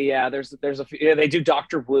specifically. Yeah, there's a few, they do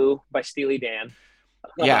Dr. Wu by Steely Dan.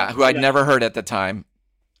 Yeah, who I'd never heard at the time.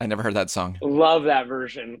 I never heard that song. Love that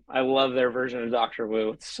version. I love their version of Dr.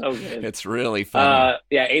 Wu. It's so good. It's really funny.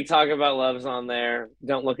 Ain't Talking About Love's on there.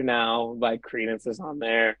 Don't Look Now by Creedence is on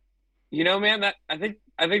there. Man, that I think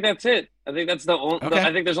that's it. I think that's the only. Okay.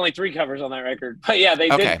 I think there's only 3 covers on that record. But yeah,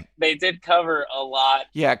 they did cover a lot.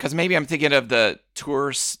 Yeah, because maybe I'm thinking of the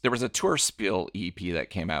tours. There was a Tour Spiel EP that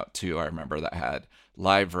came out too. I remember that had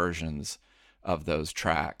live versions of those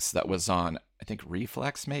tracks. That was on, I think,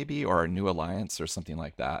 Reflex maybe, or New Alliance or something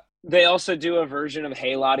like that. They also do a version of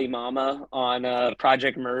Hey Lottie Mama on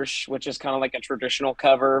Project Mersh, which is kind of like a traditional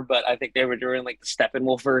cover, but I think they were doing like the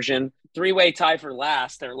Steppenwolf version. 3-Way Tie for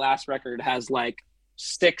Last, their last record, has like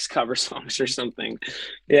 6 cover songs or something.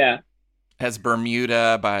 Yeah. Has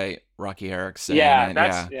Bermuda by Rocky Erickson. Yeah,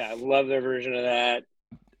 I love their version of that.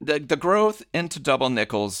 The growth into Double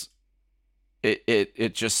Nickels,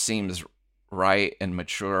 it just seems right and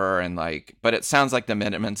mature and like, but it sounds like the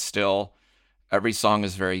Minutemen still. Every song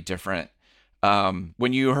is very different.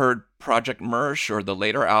 When you heard Project Mersh or the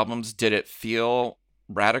later albums, did it feel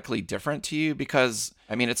radically different to you? Because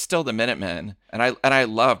I mean, it's still the Minutemen, and I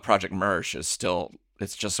love Project Mersh.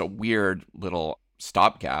 It's just a weird little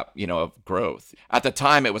stopgap, of growth. At the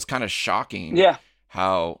time, it was kind of shocking. Yeah.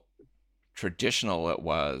 How traditional it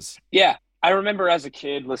was. Yeah. I remember as a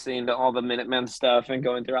kid listening to all the Minutemen stuff and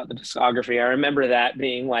going throughout the discography. I remember that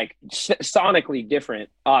being like sonically different,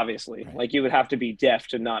 obviously. Right. Like you would have to be deaf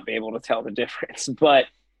to not be able to tell the difference. But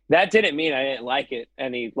that didn't mean I didn't like it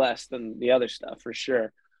any less than the other stuff, for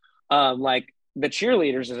sure. Like The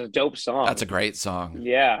Cheerleaders is a dope song. That's a great song.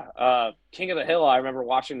 Yeah. King of the Hill, I remember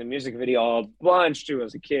watching the music video a bunch too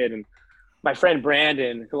as a kid. And my friend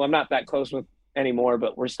Brandon, who I'm not that close with anymore,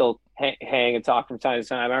 but we're still hang and talk from time to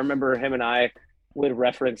time. I remember him and I would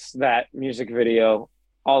reference that music video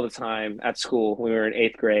all the time at school when we were in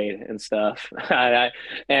 8th grade and stuff.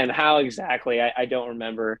 And how exactly, I don't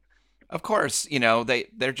remember. Of course,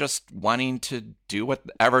 they're just wanting to do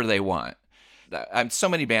whatever they want. so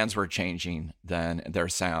many bands were changing then their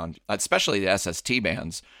sound, especially the SST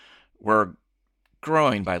bands were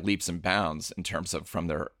growing by leaps and bounds in terms of from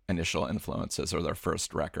their initial influences or their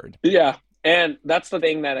first record. Yeah. And that's the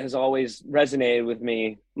thing that has always resonated with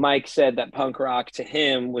me. Mike said that punk rock to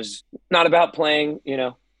him was not about playing,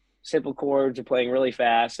 simple chords or playing really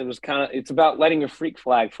fast. It's about letting your freak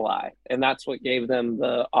flag fly. And that's what gave them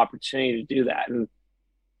the opportunity to do that. And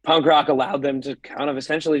punk rock allowed them to kind of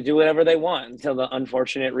essentially do whatever they want until the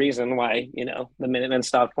unfortunate reason why, the Minutemen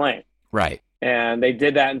stopped playing. Right. And they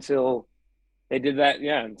did that until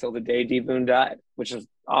the day D Boon died, which is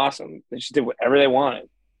awesome. They just did whatever they wanted.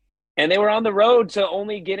 And they were on the road to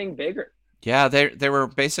only getting bigger. Yeah, they were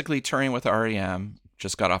basically touring with REM,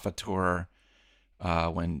 just got off a tour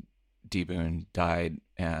when D Boon died,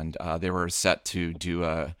 and they were set to do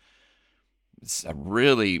a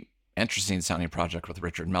really interesting sounding project with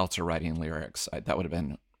Richard Meltzer writing lyrics. That would have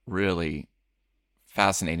been really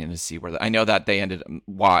fascinating to see I know that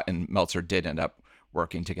Watt and Meltzer did end up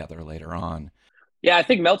working together later on. Yeah, I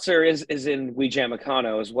think Meltzer is in We Jam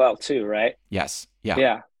ECONO as well too, right? Yes. Yeah.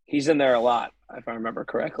 Yeah. He's in there a lot, if I remember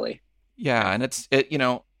correctly. Yeah, and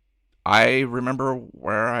I remember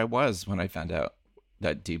where I was when I found out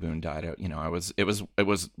that D Boon died. It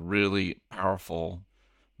was really powerful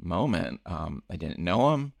moment. I didn't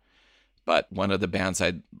know him, but one of the bands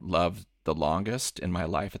I loved the longest in my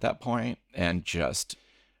life at that point, and just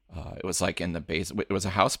it was like in the base. It was a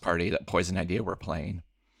house party that Poison Idea were playing.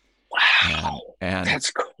 Wow, and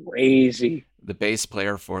that's crazy. The bass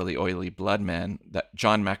player for the Oily Bloodmen, that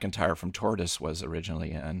John McIntyre from Tortoise was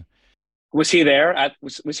originally in. Was he there?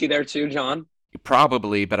 Was he there too, John?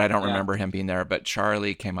 Probably, but I don't remember him being there. But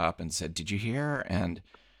Charlie came up and said, "Did you hear?" And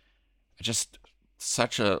just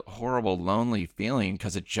such a horrible, lonely feeling,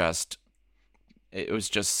 because it was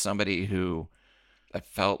just somebody who I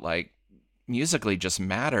felt like musically just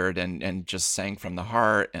mattered and just sang from the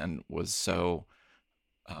heart and was so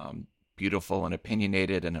beautiful and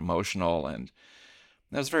opinionated and emotional, and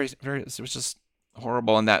that was very, very. It was just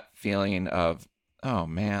horrible, and that feeling of, oh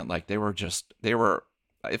man, like they were.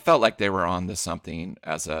 It felt like they were on to something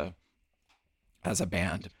as a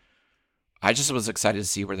band. I just was excited to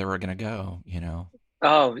see where they were going to go.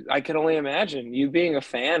 Oh, I can only imagine you being a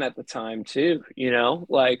fan at the time too.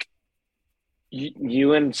 Like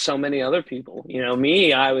you and so many other people.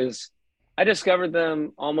 Me, I discovered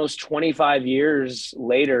them almost 25 years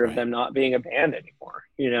later of them not being a band anymore,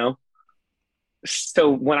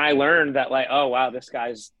 So when I learned that, like, oh, wow, this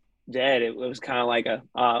guy's dead, it was kind of like an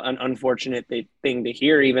unfortunate thing to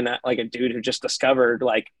hear, even like a dude who just discovered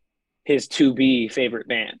like his to-be favorite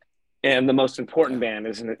band and the most important band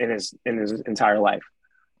is in his entire life.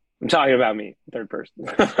 I'm talking about me, third person.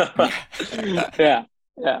 Yeah.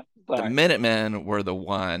 The Minutemen were the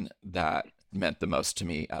one that meant the most to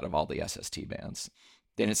me out of all the SST bands.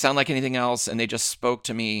 They didn't sound like anything else, and they just spoke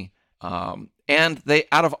to me. And they,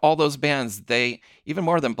 out of all those bands, they, even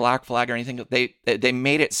more than Black Flag or anything, they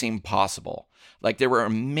made it seem possible. Like, they were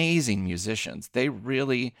amazing musicians. They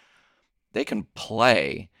can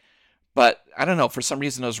play. But I don't know, for some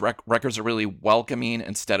reason, those records are really welcoming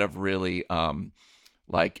instead of really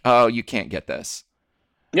like, oh, you can't get this.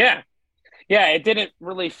 Yeah. Yeah, it didn't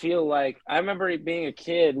really feel like, I remember being a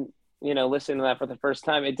kid, listening to that for the first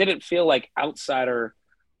time. It didn't feel like outsider.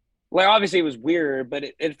 Like, obviously it was weird, but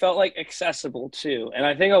it felt like accessible too. And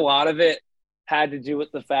I think a lot of it had to do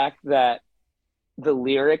with the fact that the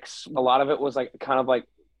lyrics, a lot of it was like kind of like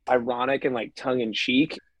ironic and like tongue in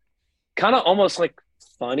cheek, kind of almost like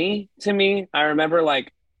funny to me. I remember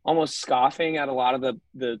like almost scoffing at a lot of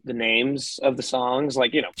the names of the songs,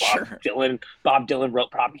 like, Bob Dylan wrote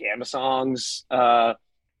propaganda songs,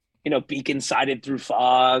 Beacon Sighted Through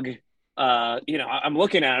Fog. I'm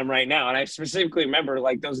looking at them right now, and I specifically remember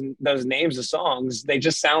like those names of songs. They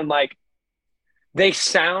sound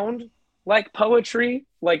like poetry,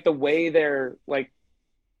 like the way they're like.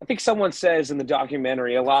 I think someone says in the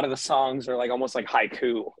documentary, a lot of the songs are like almost like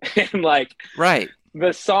haiku, and like right.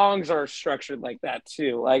 The songs are structured like that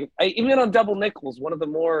too. Like even on Double Nickels, one of the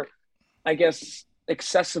more, I guess,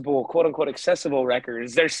 accessible, quote unquote, accessible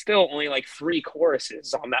records, there's still only like 3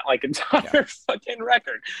 choruses on that like entire fucking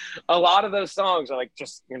record. A lot of those songs are like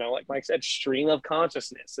just, like Mike said, stream of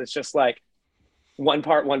consciousness. It's just like one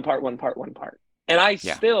part. And I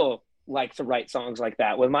still like to write songs like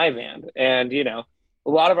that with my band. And, a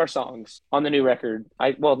lot of our songs on the new record,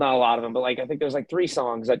 not a lot of them, but like I think there's like 3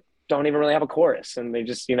 songs that don't even really have a chorus, and they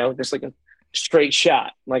just, just like a straight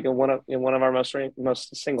shot, like in one of our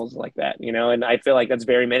most singles like that, and I feel like that's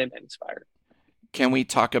very Minutemen inspired. Can we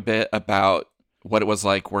talk a bit about what it was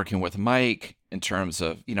like working with Mike in terms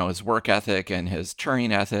of, his work ethic and his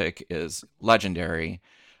touring ethic is legendary.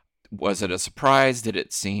 Was it a surprise? Did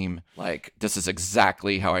it seem like this is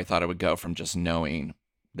exactly how I thought it would go from just knowing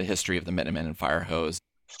the history of the Minutemen and Fire Hose?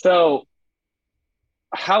 So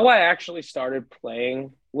how I actually started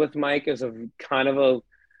playing with Mike is a kind of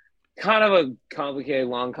a complicated,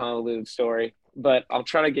 long, convoluted story, but I'll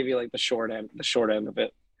try to give you like the short end of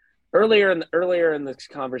it. Earlier in this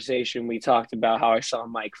conversation, we talked about how I saw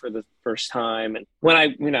Mike for the first time, and when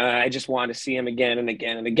I just wanted to see him again and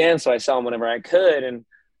again and again, so I saw him whenever I could, and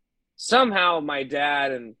somehow my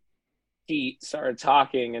dad and Pete started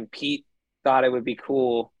talking, and Pete thought it would be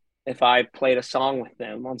cool if I played a song with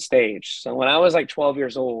them on stage. So when I was like 12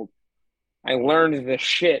 years old, I learned the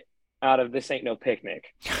shit out of This Ain't No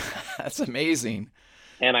Picnic. That's amazing.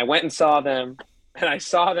 And I went and saw them, and I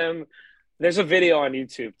saw them. There's a video on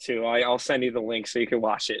YouTube too. I'll send you the link so you can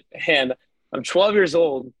watch it. And I'm 12 years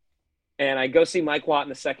old, and I go see Mike Watt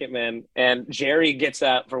and the Second Men, and Jerry gets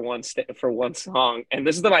out for one song. And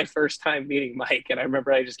this is my first time meeting Mike, and I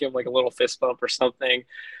remember I just gave him like a little fist bump or something.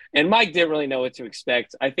 And Mike didn't really know what to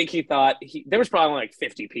expect. I think he thought there was probably like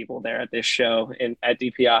 50 people there at this show at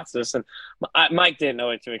DiPiazza's, and Mike didn't know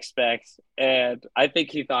what to expect. And I think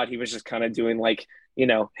he thought he was just kind of doing like,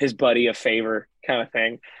 his buddy a favor kind of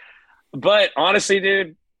thing. But honestly,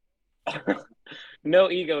 dude,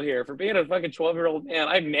 no ego here. For being a fucking 12-year-old man,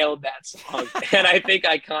 I nailed that song. And I think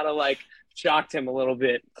I kind of like shocked him a little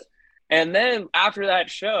bit. And then after that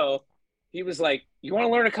show, he was like, "You want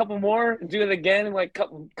to learn a couple more and do it again in like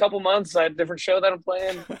couple months at a different show that I'm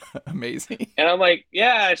playing?" Amazing. And I'm like,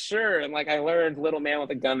 "Yeah, sure." And like I learned Little Man with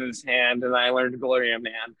a Gun in His Hand, and I learned Gloria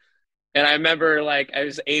Man. And I remember like it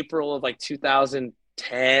was April of like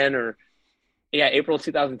 2010 April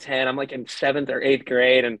 2010. I'm like in 7th or 8th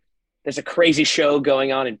grade, and there's a crazy show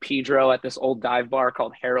going on in Pedro at this old dive bar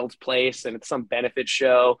called Harold's Place, and it's some benefit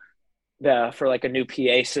show for like a new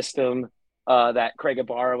PA system that Craig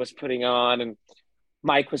Ibarra was putting on, and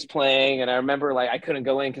Mike was playing. And I remember like I couldn't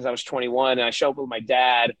go in because I was 21, and I showed up with my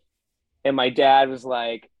dad, and my dad was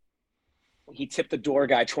like, he tipped the door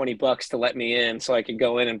guy $20 to let me in so I could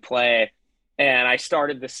go in and play. And I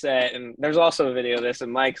started the set, and there's also a video of this,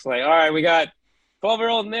 and Mike's like, "All right, we got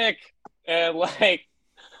 12-year-old Nick." And like,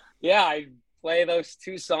 yeah, I play those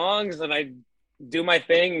 2 songs, and I do my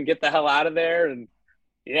thing and get the hell out of there. And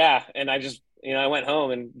yeah, and I just, I went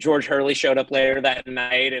home, and George Hurley showed up later that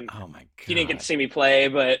night, and oh my God, he didn't get to see me play,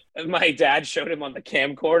 but my dad showed him on the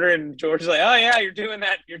camcorder, and George's like, "Oh yeah, you're doing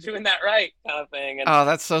that right," kind of thing. And oh,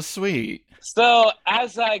 that's so sweet. so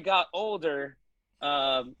as I got older,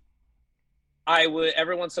 I would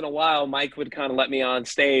every once in a while, Mike would kind of let me on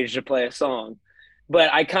stage to play a song,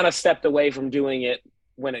 but I kind of stepped away from doing it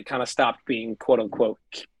when it kind of stopped being quote unquote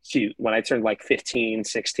cute. When I turned like 15,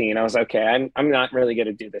 16, I was like, okay, I'm not really going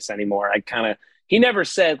to do this anymore. He never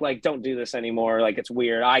said like, don't do this anymore. Like, it's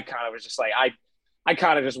weird. I kind of was just like, I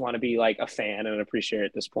kind of just want to be like a fan and appreciate it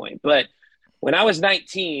at this point. But when I was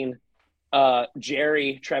 19,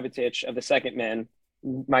 Jerry Trebetich of the Second Men,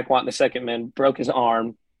 Mike Watt and the Second Men, broke his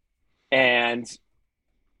arm, and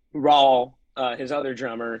Raul, his other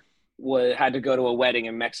drummer, had to go to a wedding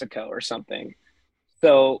in Mexico or something.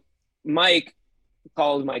 So Mike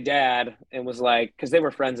called my dad and was like, because they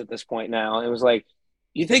were friends at this point now, and was like,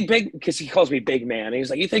 "You think because he calls me Big Man. And he was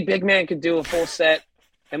like, "You think Big Man could do a full set?"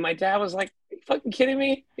 And my dad was like, "Are you fucking kidding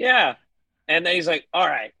me?" Yeah. And then he's like, "All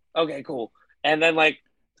right, okay, cool." And then like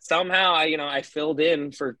somehow I filled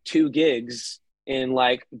in for 2 gigs in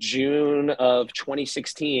like June of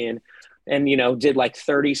 2016, and did like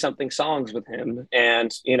 30 something songs with him,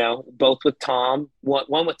 and both with Tom,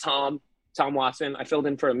 one with Tom Watson. I filled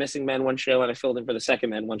in for a Missing Men one show, and I filled in for the Second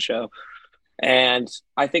Men one show. And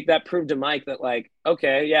I think that proved to Mike that like,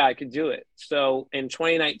 okay, yeah, I could do it. So in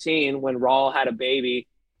 2019, when Raul had a baby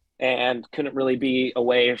and couldn't really be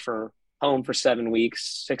away for home for 7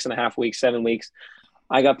 weeks, 6.5 weeks, 7 weeks,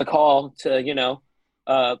 I got the call to, do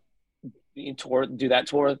that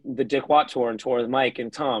tour, the Dick Watt tour, and tour with Mike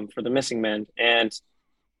and Tom for the Missing Men. And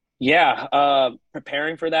yeah,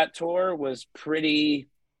 preparing for that tour was pretty,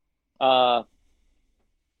 let's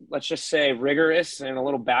just say, rigorous and a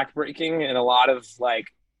little backbreaking, and a lot of like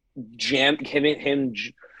him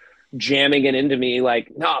jamming it into me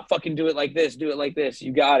like, "Nah, fucking do it like this,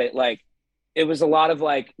 you got it." Like, it was a lot of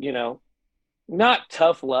like, not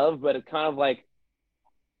tough love, but it kind of like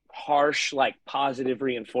harsh, like positive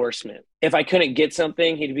reinforcement. If I couldn't get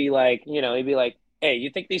something, he'd be like, "Hey, you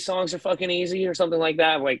think these songs are fucking easy?" or something like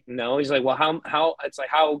that. I'm like, "No." He's like, "Well, how it's like,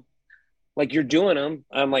 how, like, you're doing them."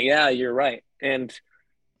 I'm like, "Yeah, you're right." And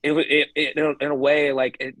it in a way,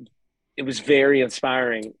 like, it was very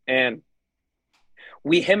inspiring. And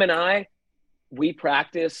him and I, we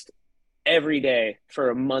practiced every day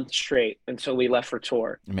for a month straight until we left for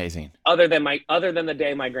tour. Amazing. Other than the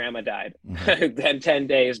day my grandma died, then 10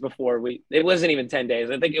 days before it wasn't even 10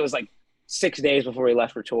 days. I think it was like 6 days before we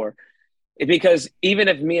left for tour. Because even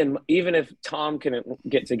if Tom couldn't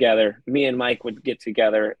get together, me and Mike would get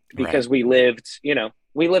together because we lived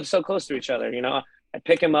so close to each other. I'd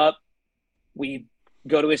pick him up, we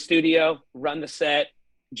go to his studio, run the set,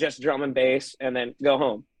 just drum and bass, and then go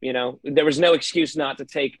home. There was no excuse not to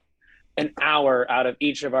take an hour out of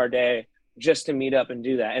each of our day just to meet up and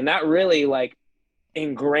do that. And that really like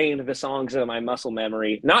ingrained the songs in my muscle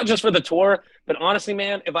memory, not just for the tour, but honestly,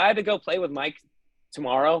 man, if I had to go play with Mike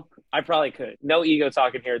tomorrow, I probably could. No ego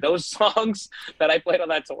talking here. Those songs that I played on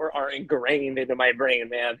that tour are ingrained into my brain,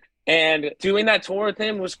 man. And doing that tour with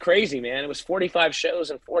him was crazy, man. It was 45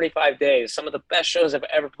 shows in 45 days. Some of the best shows I've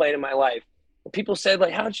ever played in my life. People said,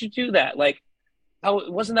 like, how'd you do that? Like,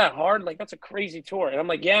 how wasn't that hard? Like, that's a crazy tour. And I'm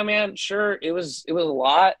like, yeah, man, sure. It was a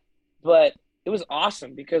lot, but it was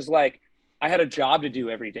awesome because like I had a job to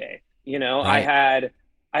do every day. Right.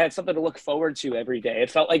 I had something to look forward to every day.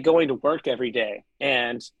 It felt like going to work every day.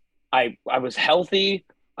 And I was healthy.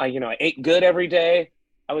 I ate good every day.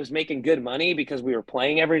 I was making good money because we were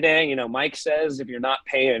playing every day. Mike says, if you're not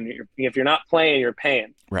playing, you're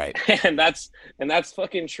paying. Right. And that's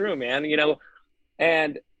fucking true, man.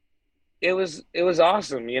 And it was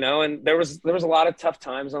awesome, and there was a lot of tough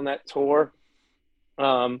times on that tour,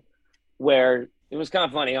 where it was kind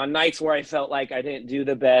of funny. On nights where I felt like I didn't do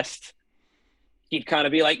the best, he'd kind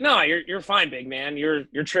of be like, "No, you're fine, big man. You're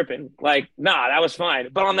tripping." Like, "Nah, that was fine."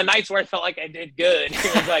 But on the nights where I felt like I did good,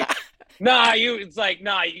 he was like, "Nah,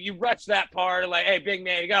 you rushed that part." Like, "Hey, big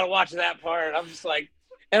man, you got to watch that part." I'm just like,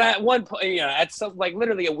 and at one point, at some like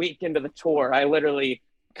literally a week into the tour, I literally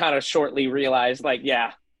kind of shortly realized, like,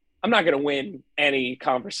 yeah, I'm not going to win any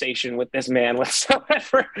conversation with this man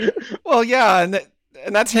whatsoever. Well, yeah,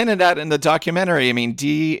 and that's hinted at in the documentary. I mean,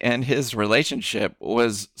 Dee and his relationship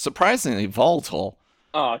was surprisingly volatile.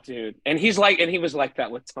 Oh, dude. And he was like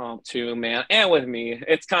that with Tom too, man. And with me.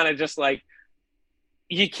 It's kind of just like,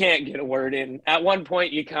 you can't get a word in. At one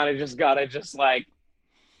point, you kind of just got to just like,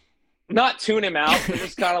 not tune him out, but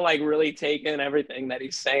just kind of like really take in everything that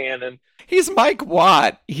he's saying. And he's Mike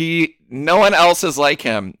Watt. No one else is like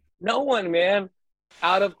him. No one, man.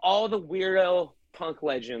 Out of all the weirdo punk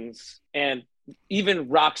legends and even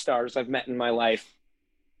rock stars I've met in my life,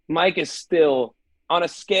 Mike is still on a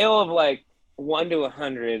scale of like 1 to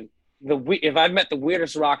 100. If I've met the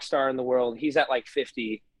weirdest rock star in the world, he's at like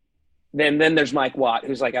 50. Then there's Mike Watt,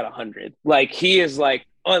 who's like at 100. Like he is like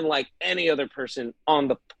unlike any other person on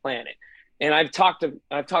the planet. And I've talked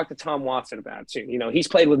to Tom Watson about it too. He's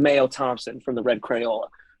played with Mayo Thompson from the Red Crayola.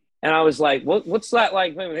 And I was like, what's that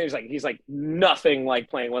like? He's like nothing like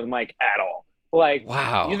playing with Mike at all. Like,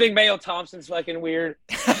 wow. You think Mayo Thompson's fucking weird?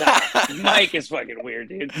 Nah, Mike is fucking weird,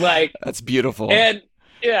 dude. Like, that's beautiful. And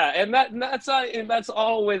yeah, and that's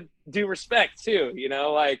all with due respect too.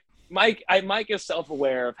 Like Mike is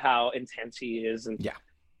self-aware of how intense he is, and yeah.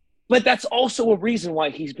 But that's also a reason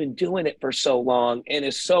why he's been doing it for so long and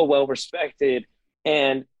is so well respected.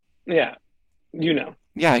 And yeah,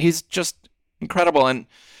 Yeah, he's just incredible. And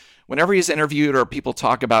whenever he's interviewed or people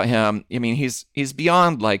talk about him, I mean, he's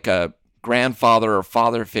beyond like a grandfather or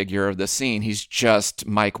father figure of the scene. He's just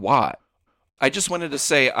Mike Watt. I just wanted to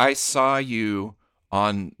say I saw you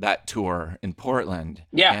on that tour in Portland.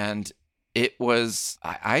 Yeah. And it was,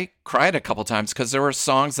 I cried a couple times because there were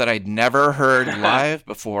songs that I'd never heard live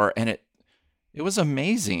before. And it was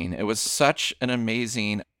amazing. It was such an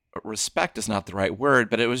amazing, respect is not the right word,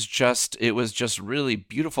 but it was just really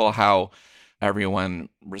beautiful how everyone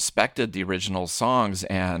respected the original songs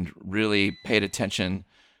and really paid attention.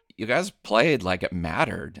 You guys played like it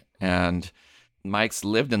mattered, and Mike's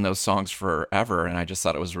lived in those songs forever. And I just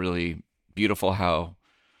thought it was really beautiful how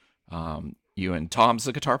you and Tom's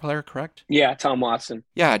the guitar player, correct? Yeah, Tom Watson.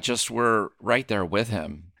 Yeah, just were right there with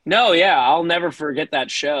him. No, yeah, I'll never forget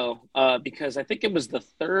that show because I think it was the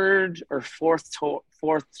third or fourth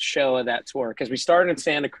show of that tour, because we started in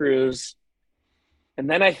Santa Cruz, and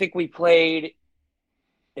then I think we played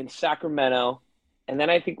in Sacramento, and then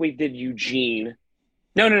I think we did Eugene.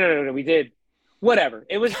 No, we did whatever.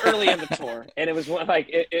 It was early in the tour, and it was like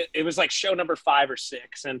it was like show number 5 or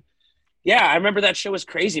 6, and yeah, I remember that show was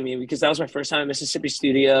crazy to me because that was my first time at Mississippi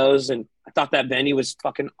Studios, and I thought that venue was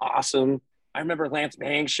fucking awesome. I remember Lance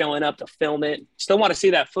Bangs showing up to film it. Still want to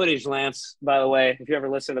see that footage, Lance, by the way, if you ever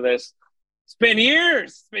listen to this. It's been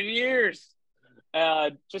years.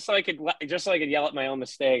 Just so I could yell at my own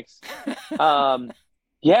mistakes.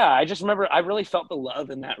 Yeah, I just remember I really felt the love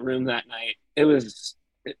in that room that night. That was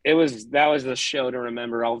the show to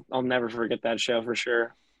remember. I'll never forget that show for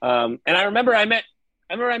sure. And I remember I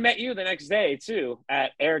met you the next day too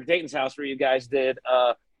at Eric Dayton's house where you guys did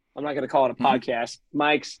I'm not going to call it a Mhm. podcast,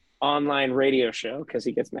 Mike's online radio show because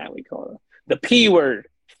he gets mad. We call it the P word.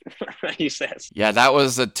 He says. Yeah, that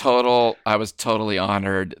was a total. I was totally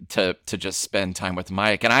honored to just spend time with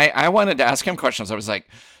Mike, and I wanted to ask him questions. I was like,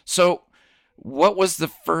 so what was the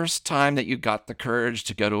first time that you got the courage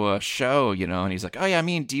to go to a show? You know, and he's like, oh yeah,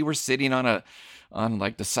 me and Dee were sitting on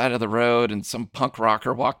like the side of the road, and some punk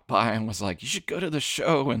rocker walked by and was like, you should go to the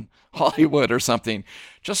show in Hollywood or something.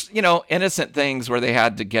 Just innocent things where they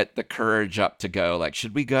had to get the courage up to go. Like,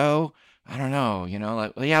 should we go? I don't know.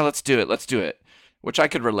 Like, well, yeah, let's do it. Let's do it, which I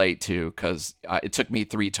could relate to because it took me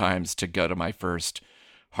 3 times to go to my first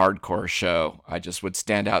hardcore show. I just would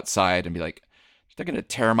stand outside and be like, they're going to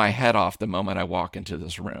tear my head off the moment I walk into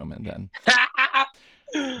this room. And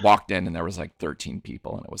then walked in and there was like 13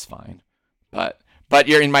 people and it was fine. But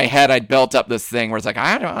you're in my head, I'd built up this thing where it's like,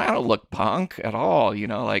 I don't look punk at all.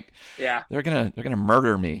 Like Yeah. they're going to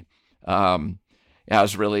murder me. Yeah,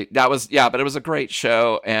 but it was a great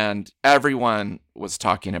show. And everyone was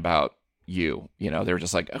talking about you. They were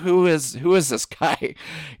just like, who is this guy?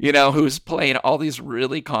 Who's playing all these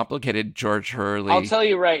really complicated George I'll Hurley. tell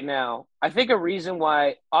you right now, I think a reason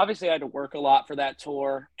why, obviously, I had to work a lot for that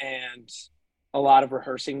tour and a lot of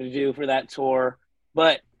rehearsing to do for that tour.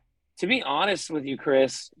 But to be honest with you,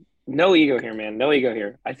 Chris, no ego here, man. No ego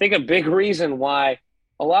here. I think a big reason why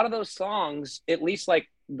a lot of those songs, at least like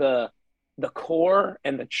the core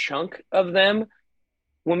and the chunk of them,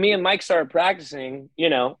 when me and Mike started practicing,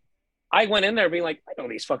 I went in there being like, I know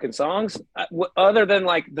these fucking songs. Other than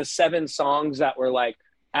like the 7 songs that were like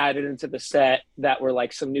added into the set that were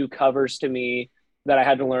like some new covers to me that I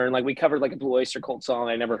had to learn. Like we covered like a Blue Oyster Cult song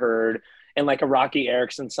I never heard and like a Rocky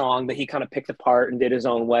Erickson song that he kind of picked apart and did his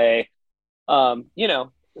own way.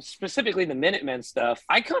 Specifically the Minutemen stuff.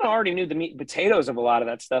 I kind of already knew the meat and potatoes of a lot of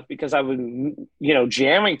that stuff because I was,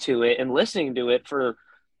 jamming to it and listening to it for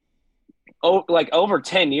like over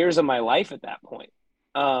 10 years of my life at that point.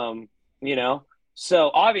 Um, you know,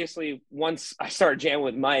 so obviously once I started jamming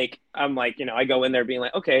with Mike, I'm like, I go in there being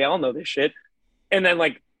like, okay, I'll know this shit. And then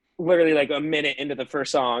like literally like a minute into the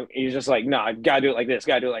first song, he's just like, no, I gotta do it like this,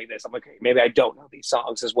 gotta do it like this. I'm like, okay, maybe I don't know these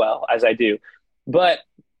songs as well as I do. But,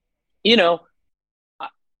 you know,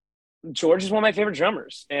 George is one of my favorite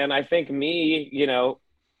drummers. And I think me,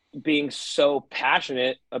 being so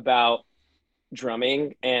passionate about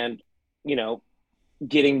drumming and, you know,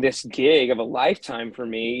 getting this gig of a lifetime for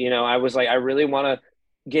me, I was like, I really want to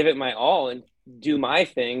give it my all and do my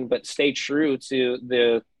thing, but stay true to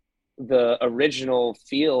the original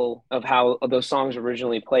feel of how those songs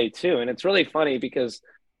originally played too. And it's really funny because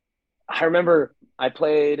I remember I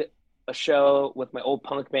played a show with my old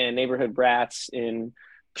punk band Neighborhood Brats in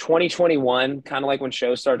 2021, kind of like when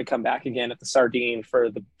shows started to come back again at the Sardine for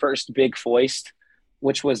the first Big Foist,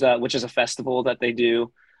 which is a festival that they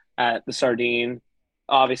do at the Sardine,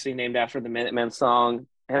 obviously named after the Minutemen song.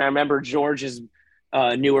 And I remember George's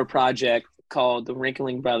newer project called the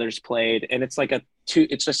Wrinkling Brothers played, and it's like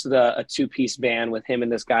it's just a 2-piece band with him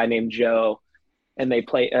and this guy named Joe, and they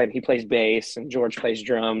play, and he plays bass, and George plays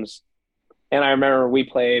drums. And I remember we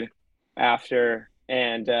played after,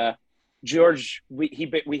 and George,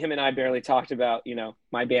 him and I barely talked about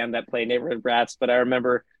my band that played Neighborhood Brats, but I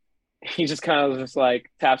remember he just kind of just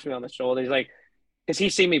like taps me on the shoulder. He's like, because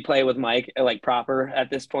he's seen me play with Mike like proper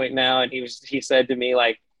at this point now, and he said to me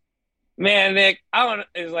like, "Man, Nick, I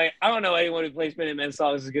don't know anyone who plays Minutemen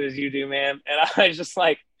songs as good as you do, man." And I just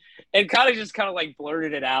like, and kind of like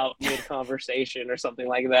blurted it out mid conversation or something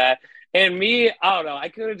like that. And me, I don't know, I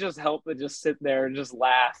could have just helped but just sit there and just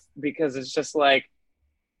laugh because it's just like,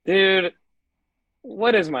 dude,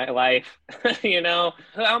 what is my life?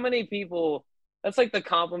 How many people? That's like the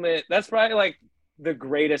compliment. That's probably like the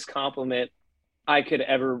greatest compliment I could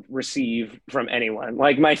ever receive from anyone.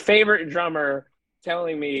 Like my favorite drummer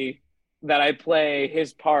telling me that I play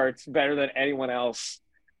his parts better than anyone else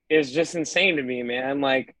is just insane to me, man.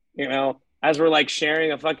 Like, as we're like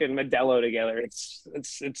sharing a fucking Modelo together, it's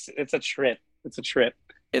a trip. It's a trip.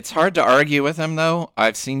 It's hard to argue with him, though.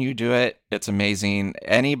 I've seen you do it. It's amazing.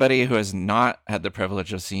 Anybody who has not had the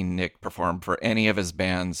privilege of seeing Nick perform for any of his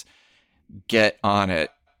bands, get on it.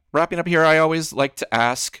 Wrapping up here, I always like to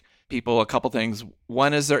ask people a couple things.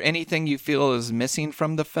 One, is there anything you feel is missing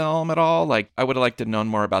from the film at all? Like, I would have liked to know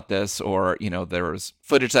more about this, or, there was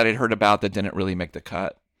footage that I'd heard about that didn't really make the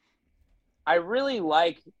cut. I really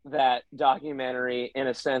like that documentary in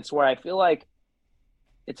a sense where I feel like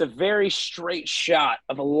it's a very straight shot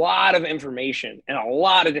of a lot of information and a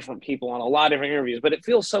lot of different people on a lot of different interviews, but it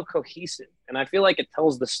feels so cohesive. And I feel like it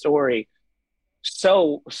tells the story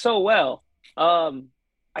so well.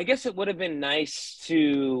 I guess it would have been nice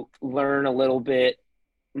to learn a little bit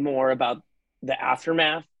more about the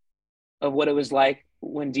aftermath of what it was like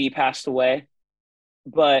when Dee passed away.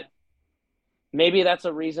 But maybe that's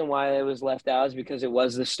a reason why it was left out, is because it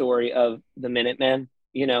was the story of the Minutemen,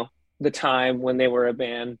 the time when they were a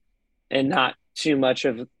band, and not too much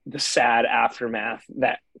of the sad aftermath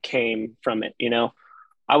that came from it.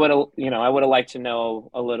 I would have liked to know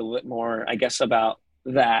a little bit more, I guess, about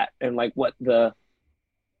that, and like what the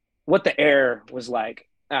air was like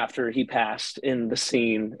after he passed in the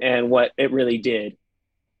scene and what it really did.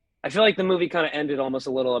 I feel like the movie kind of ended almost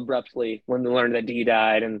a little abruptly when they learned that Dee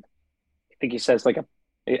died, and I think he says it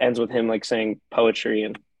ends with him like saying poetry,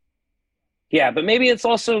 and yeah, but maybe it's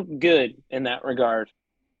also good in that regard.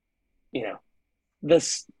 I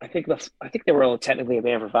think they were technically a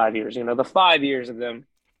band for 5 years. The 5 years of them.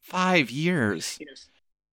 5 years.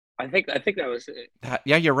 I think that was it.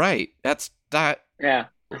 Yeah, you're right. That's that. Yeah.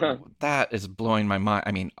 That is blowing my mind.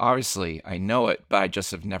 I mean, obviously I know it, but I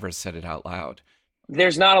just have never said it out loud.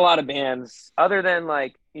 There's not a lot of bands other than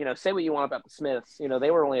say what you want about the Smiths.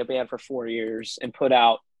 They were only a band for 4 years and put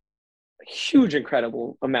out a huge,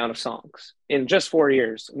 incredible amount of songs in just 4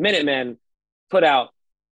 years. Minutemen put out,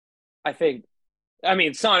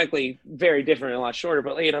 sonically very different and a lot shorter,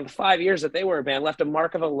 but the 5 years that they were a band left a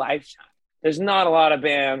mark of a lifetime. There's not a lot of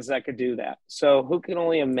bands that could do that. So who can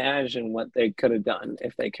only imagine what they could have done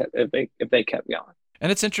if they kept going.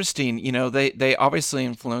 And it's interesting, they obviously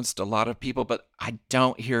influenced a lot of people, but I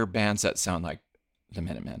don't hear bands that sound like the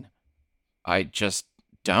Minutemen. I just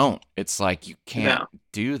don't. It's like you can't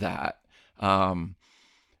do that.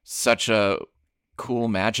 Such a cool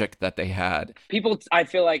magic that they had. People, I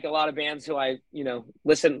feel like a lot of bands who I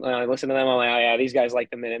listen to them, I'm like, oh yeah, these guys like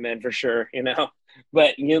the Minutemen for sure,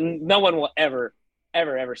 but no one will ever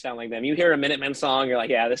sound like them. You hear a Minutemen song, you're like,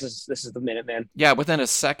 yeah, this is the Minutemen. Yeah, within a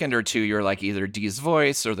second or two, you're like either Dee's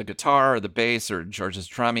voice or the guitar or the bass or George's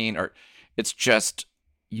drumming, or it's just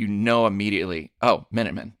immediately, oh,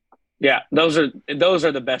 Minutemen. Yeah, those are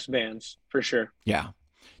the best bands for sure. Yeah.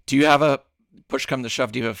 Do you have push come to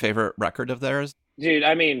shove? Do you have a favorite record of theirs? Dude,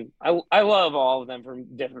 I love all of them for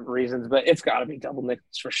different reasons, but it's got to be Double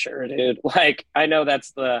Nickels for sure, dude. Like, I know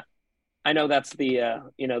that's the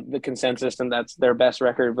the consensus, and that's their best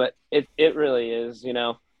record, but it really is,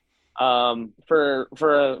 for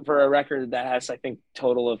a record that has, I think,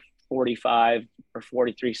 total of 45 or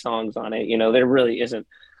 43 songs on it, there really isn't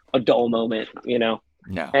a dull moment, No.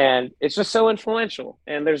 And it's just so influential,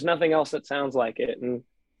 and there's nothing else that sounds like it. And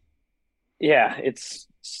yeah, it's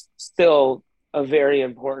still a very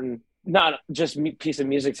important, not just piece of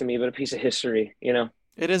music to me, but a piece of history,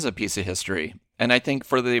 It is a piece of history. And I think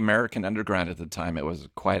for the American underground at the time, it was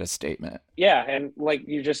quite a statement. Yeah. And like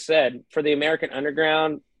you just said, for the American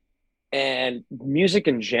underground and music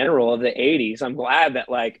in general of the 80s, I'm glad that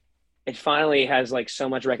it finally has so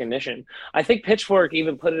much recognition. I think Pitchfork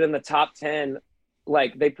even put it in the top 10. I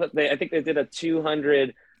think they did a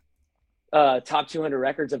 200 top 200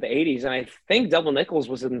 records of the 80s. And I think Double Nickels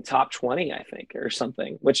was in the top 20, I think, or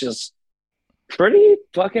something, which is pretty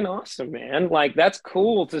fucking awesome, man. That's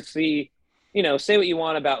cool to see. Say what you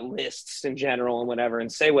want about lists in general and whatever,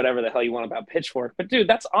 and say whatever the hell you want about Pitchfork. But dude,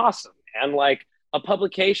 that's awesome, man. A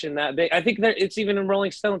publication that big, I think that it's even in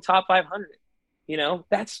Rolling Stone top 500.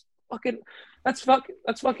 That's fucking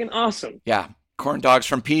awesome. Yeah, corn dogs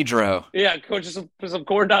from Pedro. Yeah, just some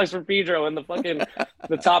corn dogs from Pedro and the fucking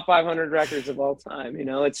the top 500 records of all time.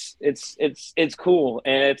 It's cool,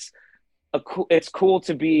 and it's cool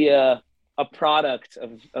to be a product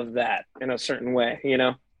of that in a certain way.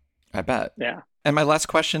 I bet. Yeah. And my last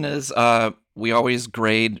question is, we always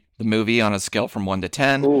grade the movie on a scale from 1 to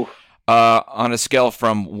 10. Ooh. On a scale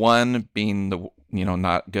from 1 being the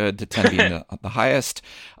not good to 10 being the highest,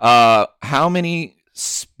 how many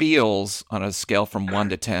spiels on a scale from 1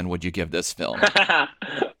 to 10 would you give this film?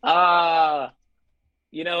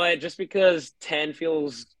 You know what? Just because 10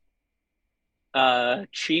 feels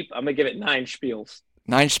cheap, I'm gonna give it 9 spiels.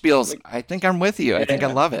 9 spiels. I think I'm with you. I think I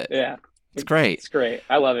love it. Yeah. It's great. It's great.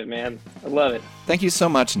 I love it, man. I love it. Thank you so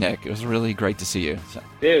much, Nick. It was really great to see you.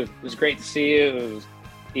 Dude, it was great to see you. It was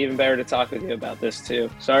even better to talk with you about this, too.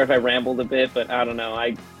 Sorry if I rambled a bit, but I don't know.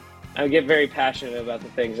 I get very passionate about the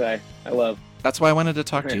things I love. That's why I wanted to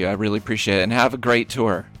talk to you. I really appreciate it. And have a great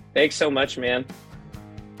tour. Thanks so much, man.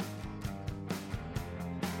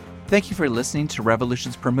 Thank you for listening to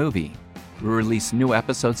Revolutions Per Movie. We release new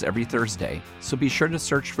episodes every Thursday, so be sure to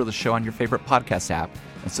search for the show on your favorite podcast app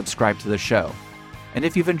and subscribe to the show. And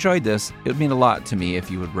if you've enjoyed this, it would mean a lot to me if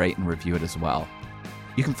you would rate and review it as well.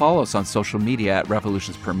 You can follow us on social media at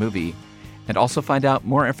Revolutions Per Movie, and also find out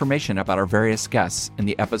more information about our various guests in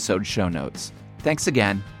the episode show notes. Thanks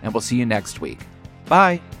again, and we'll see you next week.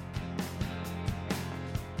 Bye!